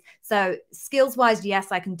resumes. So skills-wise,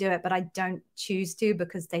 yes, I can do it, but I don't choose to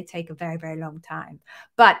because they take a very, very long time.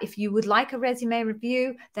 But if you would like a resume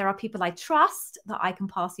review, there are people I trust that I can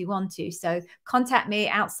pass you on to. So contact me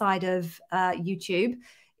outside of YouTube.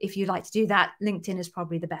 If you'd like to do that, LinkedIn is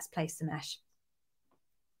probably the best place to mesh.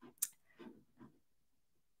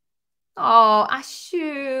 Oh,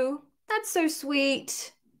 Ashu, that's so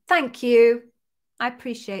sweet. Thank you. I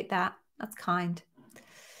appreciate that. That's kind.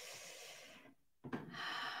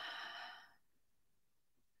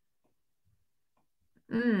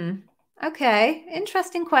 Okay,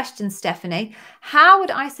 interesting question, Stephanie. How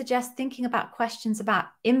would I suggest thinking about questions about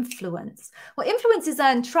influence? Well, influence is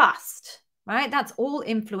earned trust, right? That's all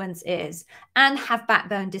influence is. And have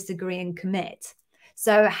backbone, disagree, and commit.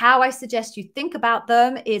 So how I suggest you think about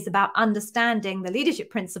them is about understanding the leadership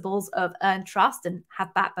principles of earn trust and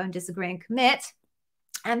have backbone, disagree, and commit,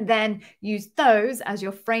 and then use those as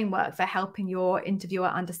your framework for helping your interviewer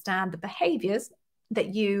understand the behaviors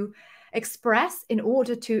that you express in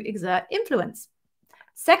order to exert influence.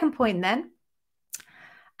 Second point then,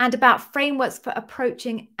 and about frameworks for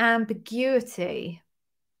approaching ambiguity.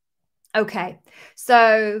 Okay,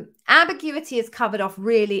 so ambiguity is covered off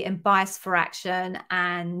really in bias for action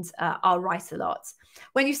and I'll write a lot.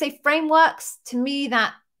 When you say frameworks, to me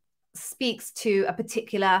that speaks to a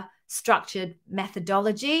particular structured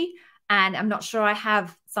methodology, and I'm not sure I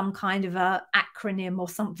have some kind of a acronym or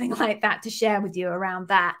something like that to share with you around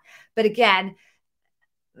that. But again,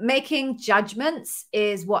 making judgments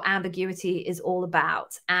is what ambiguity is all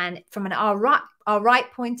about. And from an our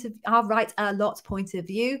right point of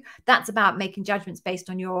view, that's about making judgments based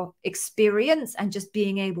on your experience and just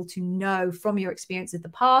being able to know from your experience of the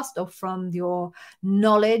past or from your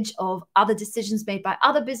knowledge of other decisions made by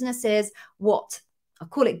other businesses, what I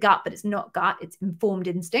call it gut, but it's not gut. It's informed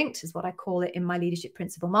instinct is what I call it in my leadership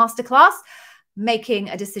principle masterclass, making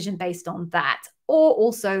a decision based on that, or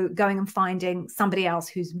also going and finding somebody else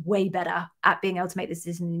who's way better at being able to make this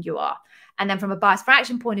decision than you are. And then from a bias for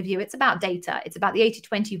action point of view, it's about data. It's about the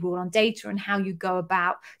 80-20 rule on data and how you go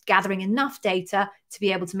about gathering enough data to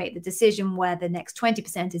be able to make the decision where the next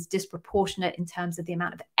 20% is disproportionate in terms of the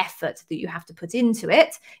amount of effort that you have to put into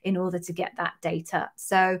it in order to get that data.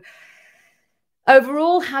 So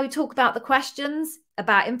overall, how you talk about the questions,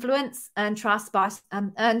 about influence, earn trust,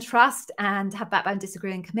 and have backbone,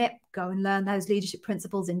 disagree, and commit. Go and learn those leadership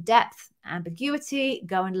principles in depth. Ambiguity,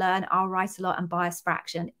 go and learn I'll write a lot and bias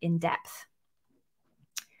fraction in depth.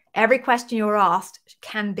 Every question you're asked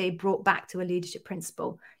can be brought back to a leadership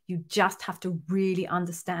principle. You just have to really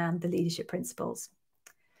understand the leadership principles.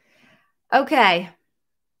 Okay.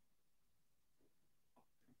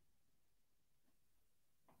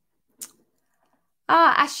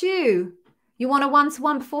 Ashu, you want a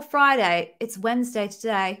one-to-one before Friday? It's Wednesday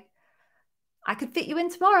today. I could fit you in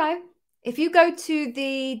tomorrow. If you go to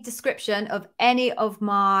the description of any of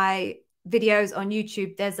my videos on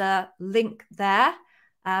YouTube, there's a link there.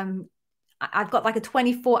 I've got like a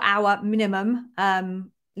 24-hour minimum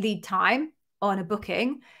lead time on a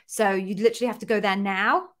booking. So you'd literally have to go there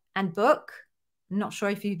now and book. I'm not sure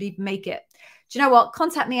if you'd even make it. Do you know what?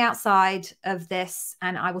 Contact me outside of this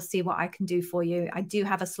and I will see what I can do for you. I do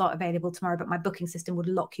have a slot available tomorrow, but my booking system would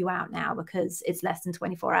lock you out now because it's less than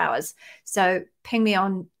 24 hours. So ping me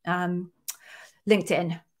on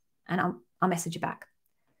LinkedIn and I'll message you back.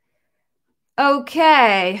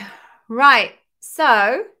 Okay, right.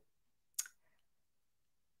 So,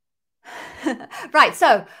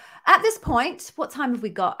 at this point, what time have we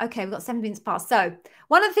got? Okay, we've got 7 minutes past. So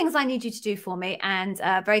one of the things I need you to do for me, and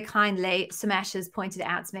very kindly, Sumesh has pointed it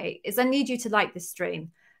out to me, is I need you to like this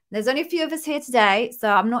stream. There's only a few of us here today, so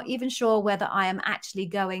I'm not even sure whether I am actually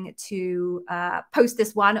going to post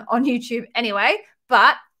this one on YouTube anyway,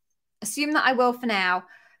 but assume that I will for now.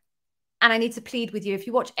 And I need to plead with you, if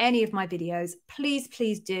you watch any of my videos, please,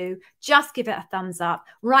 please do just give it a thumbs up,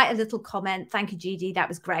 write a little comment. Thank you, Gigi. That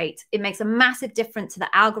was great. It makes a massive difference to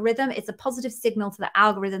the algorithm. It's a positive signal to the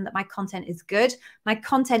algorithm that my content is good. My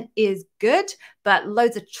content is good, but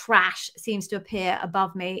loads of trash seems to appear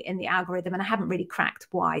above me in the algorithm, and I haven't really cracked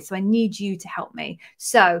why. So I need you to help me.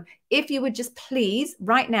 So if you would just please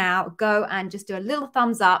right now go and just do a little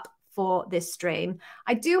thumbs up for this stream.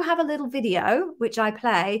 I do have a little video which I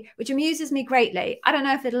play, which amuses me greatly. I don't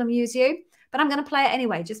know if it'll amuse you, but I'm going to play it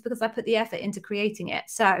anyway, just because I put the effort into creating it.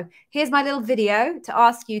 So here's my little video to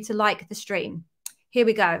ask you to like the stream. Here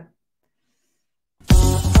we go.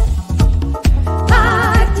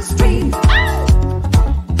 Like the stream.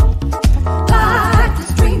 Like the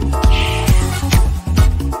stream.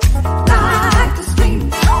 Like the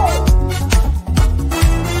stream.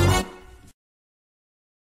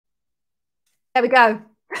 There we go.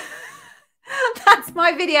 That's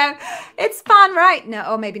my video. It's fun, right? No,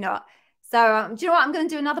 or maybe not. So do you know what? I'm going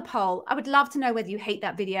to do another poll. I would love to know whether you hate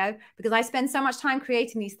that video, because I spend so much time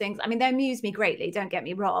creating these things. I mean, they amuse me greatly, don't get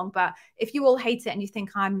me wrong. But if you all hate it and you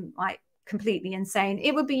think I'm like completely insane,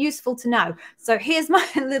 it would be useful to know. So here's my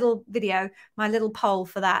little video, my little poll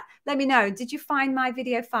for that. Let me know. Did you find my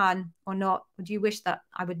video fun or not? Would you wish that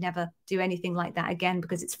I would never do anything like that again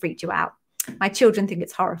because it's freaked you out? My children think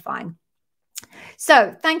it's horrifying.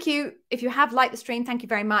 So thank you. If you have liked the stream, thank you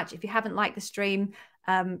very much. If you haven't liked the stream,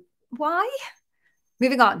 why?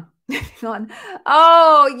 Moving on. Moving on.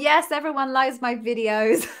 Oh, yes, everyone likes my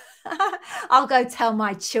videos. I'll go tell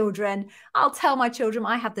my children. I'll tell my children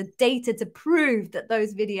I have the data to prove that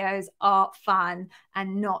those videos are fun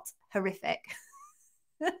and not horrific.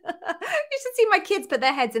 You should see my kids put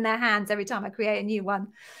their heads in their hands every time I create a new one.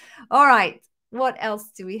 All right. What else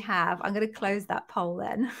do we have? I'm going to close that poll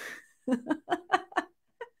then.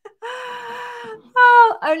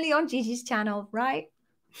 Oh, only on Gigi's channel, right?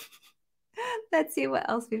 Let's see what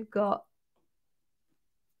else we've got.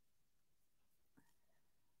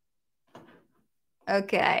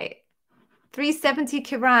 Okay, 370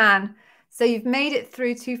 Kiran. So you've made it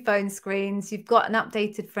through 2 phone screens. You've gotten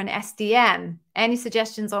updated for an SDM. Any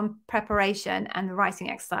suggestions on preparation and the writing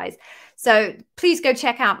exercise? So please go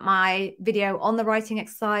check out my video on the writing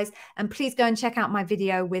exercise, and please go and check out my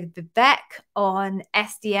video with Vivek on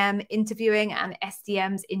SDM interviewing and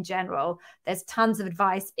SDMs in general. There's tons of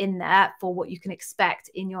advice in there for what you can expect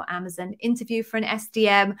in your Amazon interview for an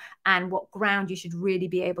SDM and what ground you should really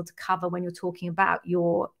be able to cover when you're talking about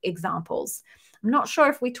your examples. I'm not sure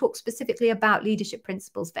if we talk specifically about leadership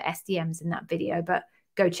principles for SDMs in that video, but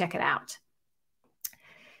go check it out.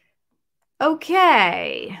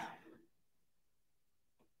 Okay.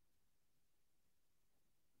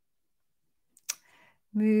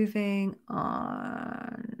 Moving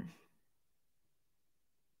on.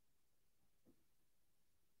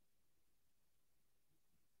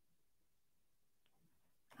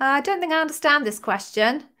 I don't think I understand this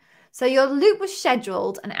question. So your loop was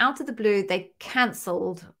scheduled and out of the blue, they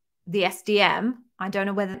cancelled the SDM. I don't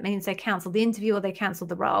know whether it means they cancelled the interview or they cancelled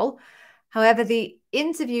the role. However, the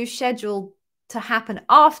interview scheduled to happen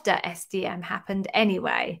after SDM happened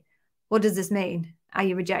anyway. What does this mean? Are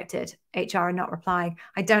you rejected? HR are not replying.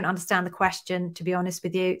 I don't understand the question, to be honest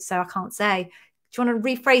with you, so I can't say. Do you want to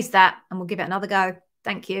rephrase that and we'll give it another go?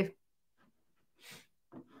 Thank you.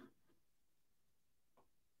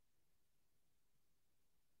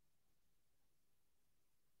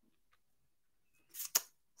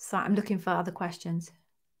 Sorry, I'm looking for other questions.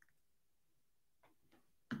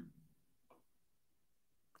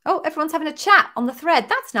 Oh, everyone's having a chat on the thread.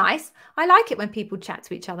 That's nice. I like it when people chat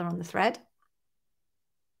to each other on the thread.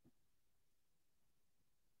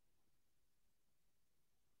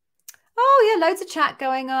 Oh, yeah, loads of chat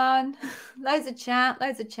going on. Loads of chat.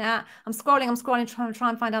 I'm scrolling, trying to try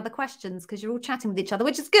and find other questions because you're all chatting with each other,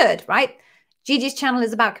 which is good, right? Gigi's channel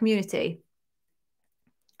is about community.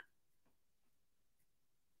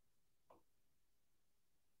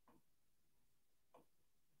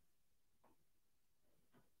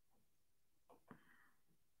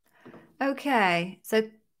 Okay, so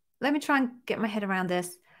let me try and get my head around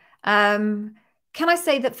this. Can I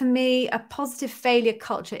say that for me, a positive failure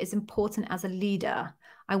culture is important as a leader?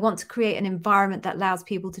 I want to create an environment that allows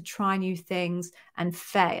people to try new things and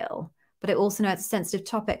fail, but I also know it's a sensitive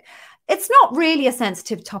topic. It's not really a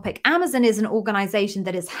sensitive topic. Amazon is an organization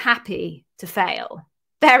that is happy to fail,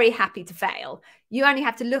 very happy to fail. You only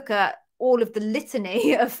have to look at all of the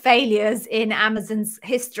litany of failures in Amazon's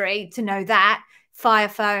history to know that. Fire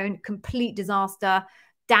phone, complete disaster.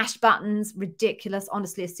 Dash buttons, ridiculous.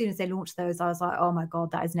 Honestly, as soon as they launched those, I was like, oh my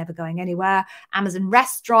God, that is never going anywhere. Amazon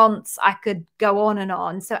restaurants, I could go on and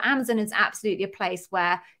on. So Amazon is absolutely a place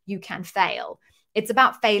where you can fail. It's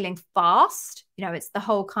about failing fast. You know, it's the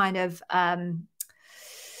whole kind of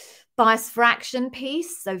bias for action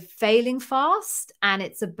piece. So failing fast. And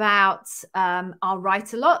it's about I'll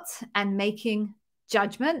write a lot and making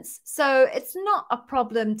judgments. So it's not a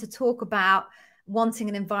problem to talk about wanting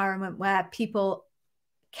an environment where people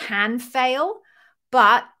can fail,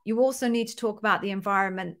 but you also need to talk about the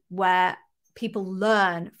environment where people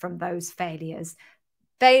learn from those failures.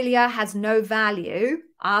 Failure has no value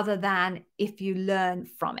other than if you learn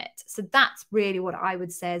from it. So that's really what I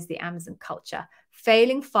would say is the Amazon culture: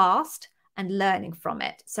 failing fast and learning from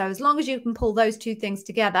it. So as long as you can pull those two things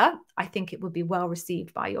together, I think it would be well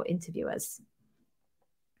received by your interviewers.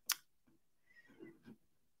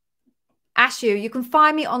 Ashu, you can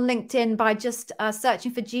find me on LinkedIn by just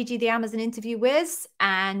searching for Gigi, the Amazon interview whiz,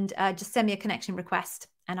 and just send me a connection request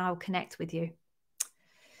and I'll connect with you.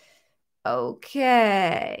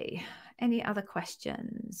 Okay. Any other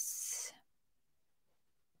questions?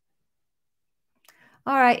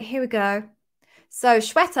 All right, here we go. So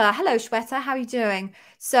Shweta, hello Shweta, how are you doing?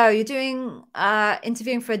 So you're doing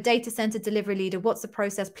interviewing for a data center delivery leader. What's the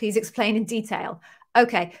process? Please explain in detail.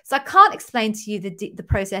 Okay, so I can't explain to you the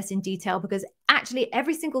process in detail because actually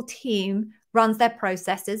every single team runs their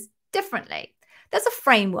processes differently. There's a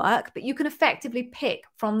framework, but you can effectively pick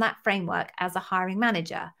from that framework as a hiring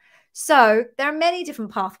manager. So there are many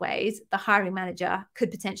different pathways the hiring manager could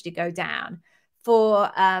potentially go down. For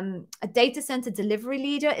a data center delivery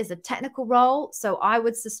leader is a technical role. So I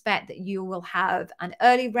would suspect that you will have an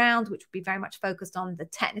early round, which will be very much focused on the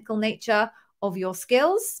technical nature of your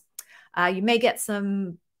skills. You may get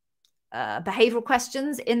some behavioral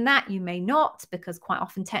questions in that. You may not, because quite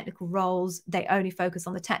often technical roles, they only focus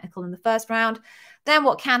on the technical in the first round. Then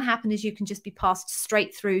what can happen is you can just be passed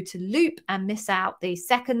straight through to loop and miss out the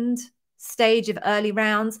second stage of early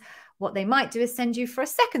rounds. What they might do is send you for a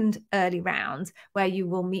second early round where you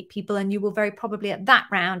will meet people and you will very probably at that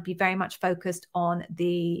round be very much focused on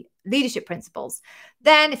the leadership principles.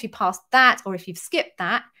 Then if you pass that, or if you've skipped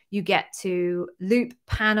that, you get to loop,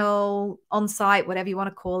 panel, on-site, whatever you want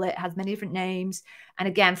to call it, has many different names. And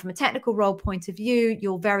again, from a technical role point of view,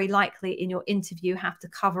 you'll very likely in your interview have to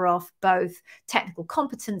cover off both technical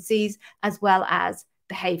competencies as well as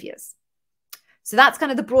behaviors. So that's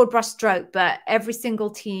kind of the broad brush stroke, but every single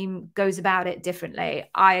team goes about it differently.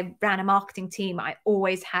 I ran a marketing team. I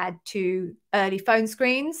always had 2 early phone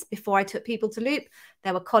screens before I took people to loop.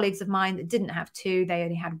 There were colleagues of mine that didn't have 2. They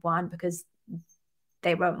only had 1 because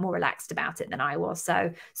they were more relaxed about it than I was.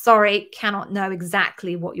 So sorry, cannot know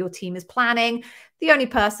exactly what your team is planning. The only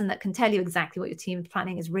person that can tell you exactly what your team is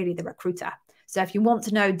planning is really the recruiter. So if you want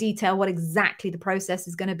to know detail what exactly the process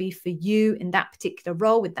is going to be for you in that particular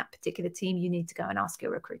role with that particular team, you need to go and ask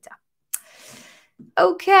your recruiter.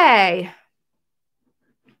 Okay.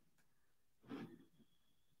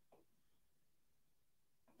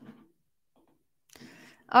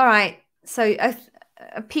 All right. So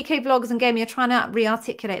PK Vlogs and Gaming are trying to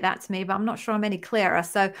re-articulate that to me, but I'm not sure I'm any clearer.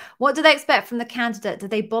 So what do they expect from the candidate? Do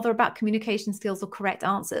they bother about communication skills or correct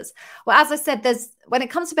answers? Well, as I said, when it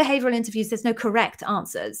comes to behavioral interviews, there's no correct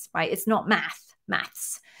answers, right? It's not math.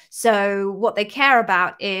 maths. So what they care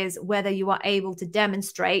about is whether you are able to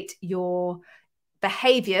demonstrate your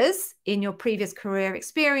behaviors in your previous career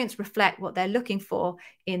experience reflect what they're looking for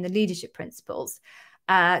in the leadership principles.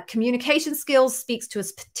 Communication skills speaks to a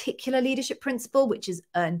particular leadership principle, which is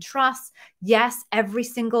earn trust. Yes, every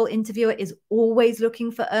single interviewer is always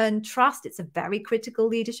looking for earn trust. It's a very critical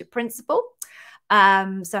leadership principle.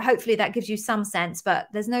 So hopefully that gives you some sense, but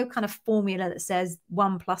there's no kind of formula that says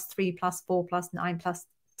 1 + 3 + 4 + 9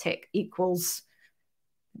 + tick equals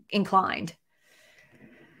inclined.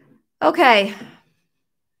 Okay.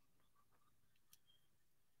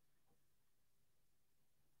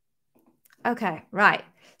 Okay, right.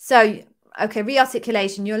 So, okay,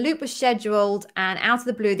 rearticulation. Your loop was scheduled and out of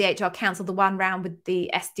the blue, the HR cancelled the one round with the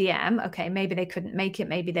SDM. Okay, maybe they couldn't make it.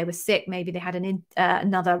 Maybe they were sick. Maybe they had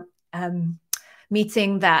another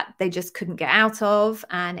meeting that they just couldn't get out of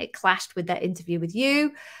and it clashed with their interview with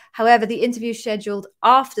you. However, the interview scheduled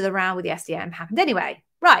after the round with the SDM happened anyway.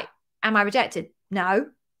 Right. Am I rejected? No.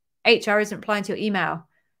 HR isn't replying to your email.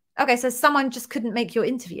 Okay, so someone just couldn't make your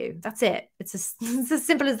interview. That's it. It's as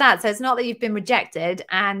simple as that. So it's not that you've been rejected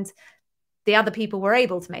and the other people were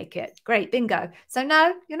able to make it. Great, bingo. So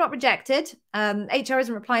no, you're not rejected. HR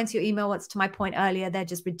isn't replying to your email. What's to my point earlier, they're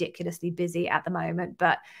just ridiculously busy at the moment.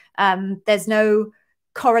 But there's no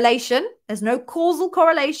correlation. There's no causal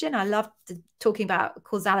correlation. I love talking about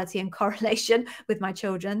causality and correlation with my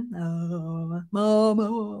children. Oh,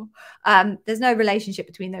 mama. There's no relationship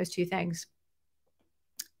between those two things.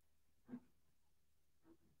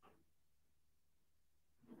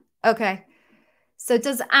 Okay. So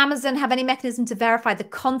does Amazon have any mechanism to verify the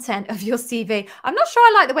content of your CV? I'm not sure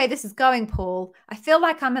I like the way this is going, Paul. I feel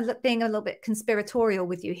like I'm being a little bit conspiratorial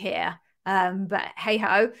with you here. But hey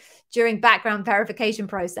ho, during background verification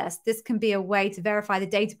process, this can be a way to verify the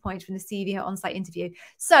data points from the CV or on-site interview.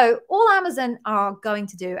 So all Amazon are going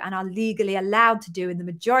to do and are legally allowed to do in the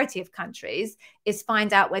majority of countries is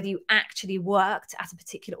find out whether you actually worked at a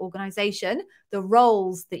particular organization, the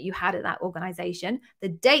roles that you had at that organization, the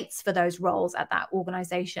dates for those roles at that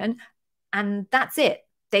organization, and that's it.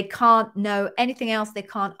 They can't know anything else. They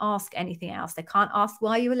can't ask anything else. They can't ask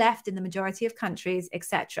why you were left in the majority of countries,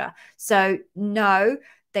 etc. So no,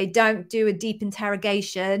 they don't do a deep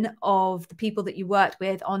interrogation of the people that you worked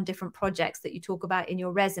with on different projects that you talk about in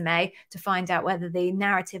your resume to find out whether the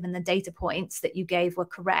narrative and the data points that you gave were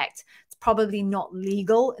correct. It's probably not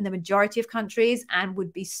legal in the majority of countries and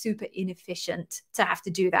would be super inefficient to have to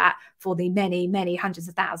do that for the many, many hundreds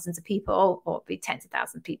of thousands of people, or be tens of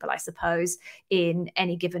thousands of people, I suppose, in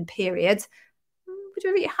any given period. Would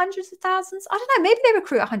you reach hundreds of thousands? I don't know. Maybe they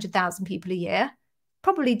recruit 100,000 people a year.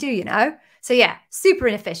 Probably do, you know. So yeah, super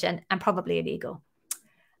inefficient and probably illegal.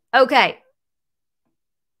 Okay.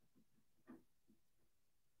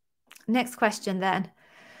 Next question then.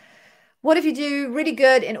 What if you do really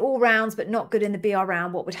good in all rounds but not good in the BR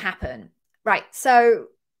round? What would happen? Right. So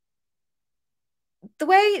the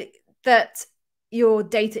way that your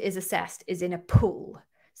data is assessed is in a pool.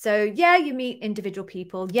 So yeah, you meet individual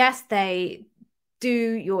people. Yes, they do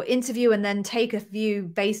your interview and then take a view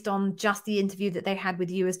based on just the interview that they had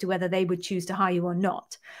with you as to whether they would choose to hire you or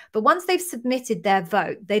not. But once they've submitted their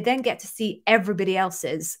vote, they then get to see everybody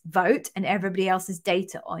else's vote and everybody else's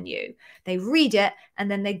data on you. They read it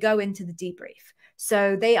and then they go into the debrief.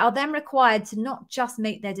 So they are then required to not just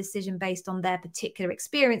make their decision based on their particular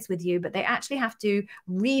experience with you, but they actually have to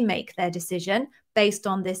remake their decision based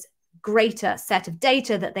on this greater set of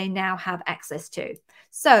data that they now have access to.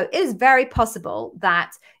 So it is very possible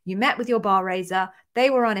that you met with your bar raiser, they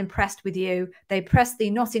were unimpressed with you, they pressed the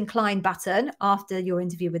not inclined button after your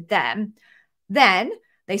interview with them, then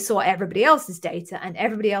they saw everybody else's data and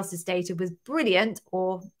everybody else's data was brilliant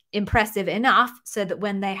or impressive enough so that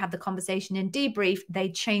when they had the conversation in debrief, they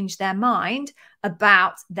changed their mind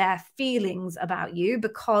about their feelings about you,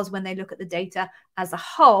 because when they look at the data as a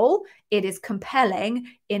whole, it is compelling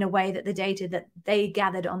in a way that the data that they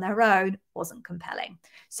gathered on their own wasn't compelling.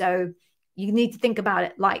 So you need to think about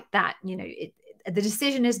it like that. You know, the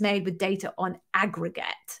decision is made with data on aggregate.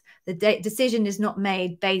 The decision is not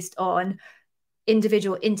made based on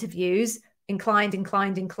individual interviews. Inclined,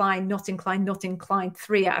 inclined, inclined, not inclined, not inclined,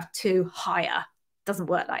 3 out of 2, higher. Doesn't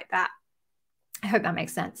work like that. I hope that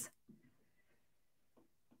makes sense.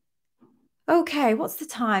 Okay, what's the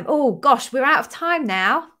time? Oh, gosh, we're out of time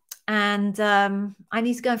now. And I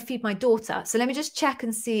need to go and feed my daughter. So let me just check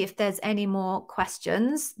and see if there's any more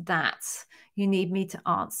questions that you need me to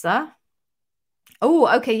answer.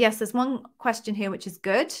 Oh, okay, yes, there's one question here, which is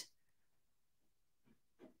good.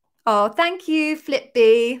 Oh, thank you, Flip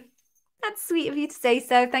B. That's sweet of you to say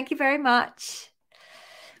so. Thank you very much.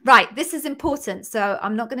 Right, this is important, so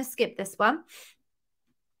I'm not going to skip this one.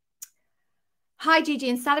 Hi, Gigi,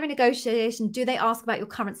 in salary negotiation, do they ask about your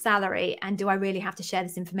current salary? And do I really have to share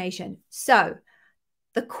this information? So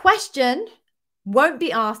the question won't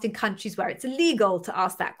be asked in countries where it's illegal to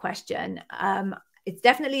ask that question. It's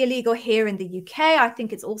definitely illegal here in the UK. I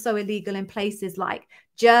think it's also illegal in places like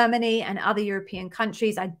Germany and other European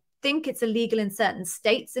countries. I think it's illegal in certain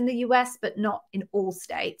states in the US, but not in all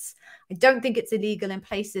states. I don't think it's illegal in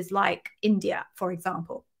places like India, for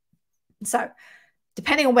example. So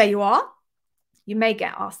depending on where you are, you may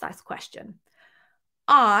get asked that question.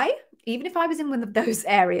 Even if I was in one of those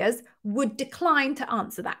areas, would decline to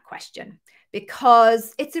answer that question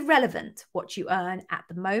because it's irrelevant what you earn at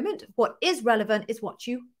the moment. What is relevant is what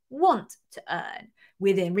you want to earn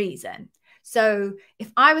within reason. So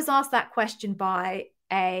if I was asked that question by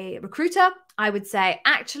a recruiter, I would say,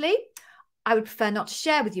 actually, I would prefer not to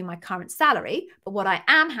share with you my current salary, but what I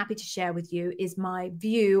am happy to share with you is my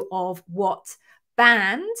view of what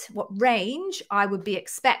range I would be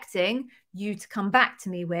expecting you to come back to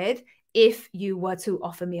me with if you were to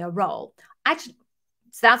offer me a role. Actually,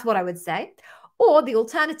 so that's what I would say. Or the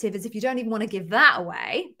alternative is if you don't even want to give that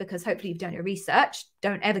away, because hopefully you've done your research,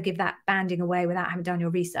 don't ever give that banding away without having done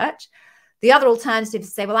your research. The other alternative is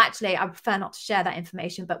to say, well, actually, I prefer not to share that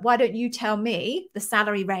information, but why don't you tell me the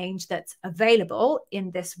salary range that's available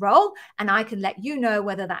in this role, and I can let you know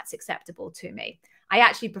whether that's acceptable to me. I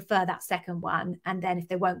actually prefer that second one. And then if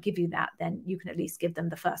they won't give you that, then you can at least give them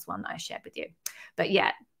the first one that I shared with you. But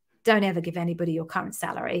yeah, don't ever give anybody your current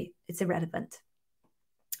salary. It's irrelevant.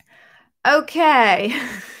 Okay.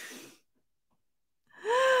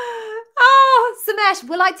 Oh, Samesh,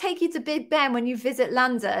 will I take you to Big Ben when you visit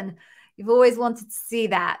London? You've always wanted to see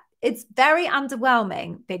that. It's very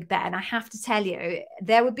underwhelming, Big Ben, I have to tell you.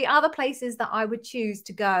 There would be other places that I would choose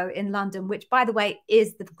to go in London, which, by the way,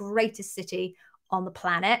 is the greatest city on the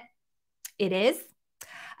planet. It is.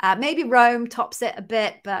 Maybe Rome tops it a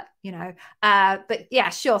bit, but, you know, but yeah,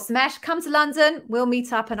 sure. Samesh, come to London. We'll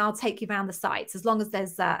meet up and I'll take you around the sites as long as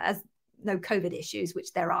there's no COVID issues,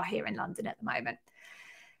 which there are here in London at the moment.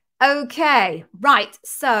 Okay, right.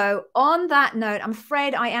 So on that note, I'm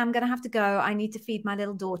afraid I am going to have to go. I need to feed my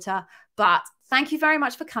little daughter, but thank you very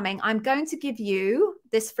much for coming. I'm going to give you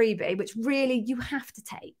this freebie, which really you have to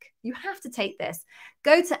take. You have to take this.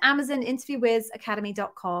 Go to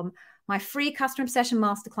AmazonInterviewWizAcademy.com. My free customer obsession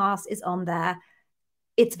masterclass is on there.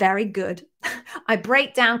 It's very good. I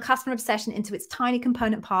break down customer obsession into its tiny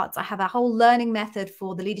component parts. I have a whole learning method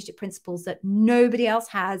for the leadership principles that nobody else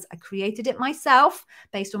has. I created it myself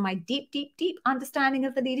based on my deep, deep, deep understanding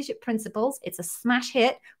of the leadership principles. It's a smash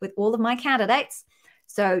hit with all of my candidates.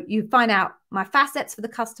 So you find out my facets for the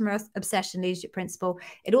customer obsession leadership principle.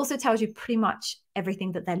 It also tells you pretty much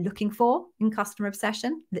everything that they're looking for in customer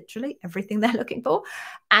obsession, literally everything they're looking for.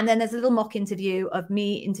 And then there's a little mock interview of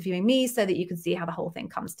me interviewing me so that you can see how the whole thing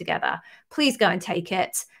comes together. Please go and take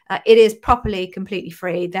it. It is properly, completely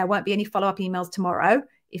free. There won't be any follow-up emails tomorrow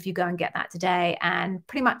if you go and get that today. And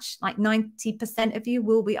pretty much like 90% of you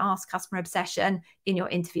will be asked customer obsession in your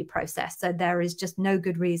interview process. So there is just no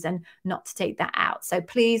good reason not to take that out. So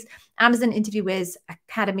please,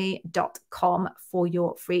 AmazonInterviewWizAcademy.com for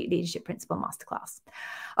your free leadership principle masterclass.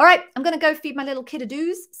 All right, I'm going to go feed my little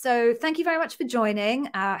kiddadoos. So thank you very much for joining.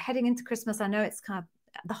 Heading into Christmas, I know it's kind of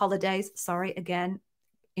the holidays. Sorry, again,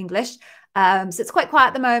 English. So it's quite quiet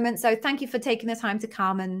at the moment. So thank you for taking the time to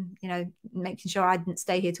come and, you know, making sure I didn't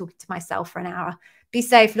stay here talking to myself for an hour. Be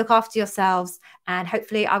safe, look after yourselves, and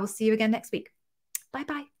hopefully I will see you again next week.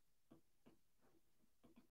 Bye-bye.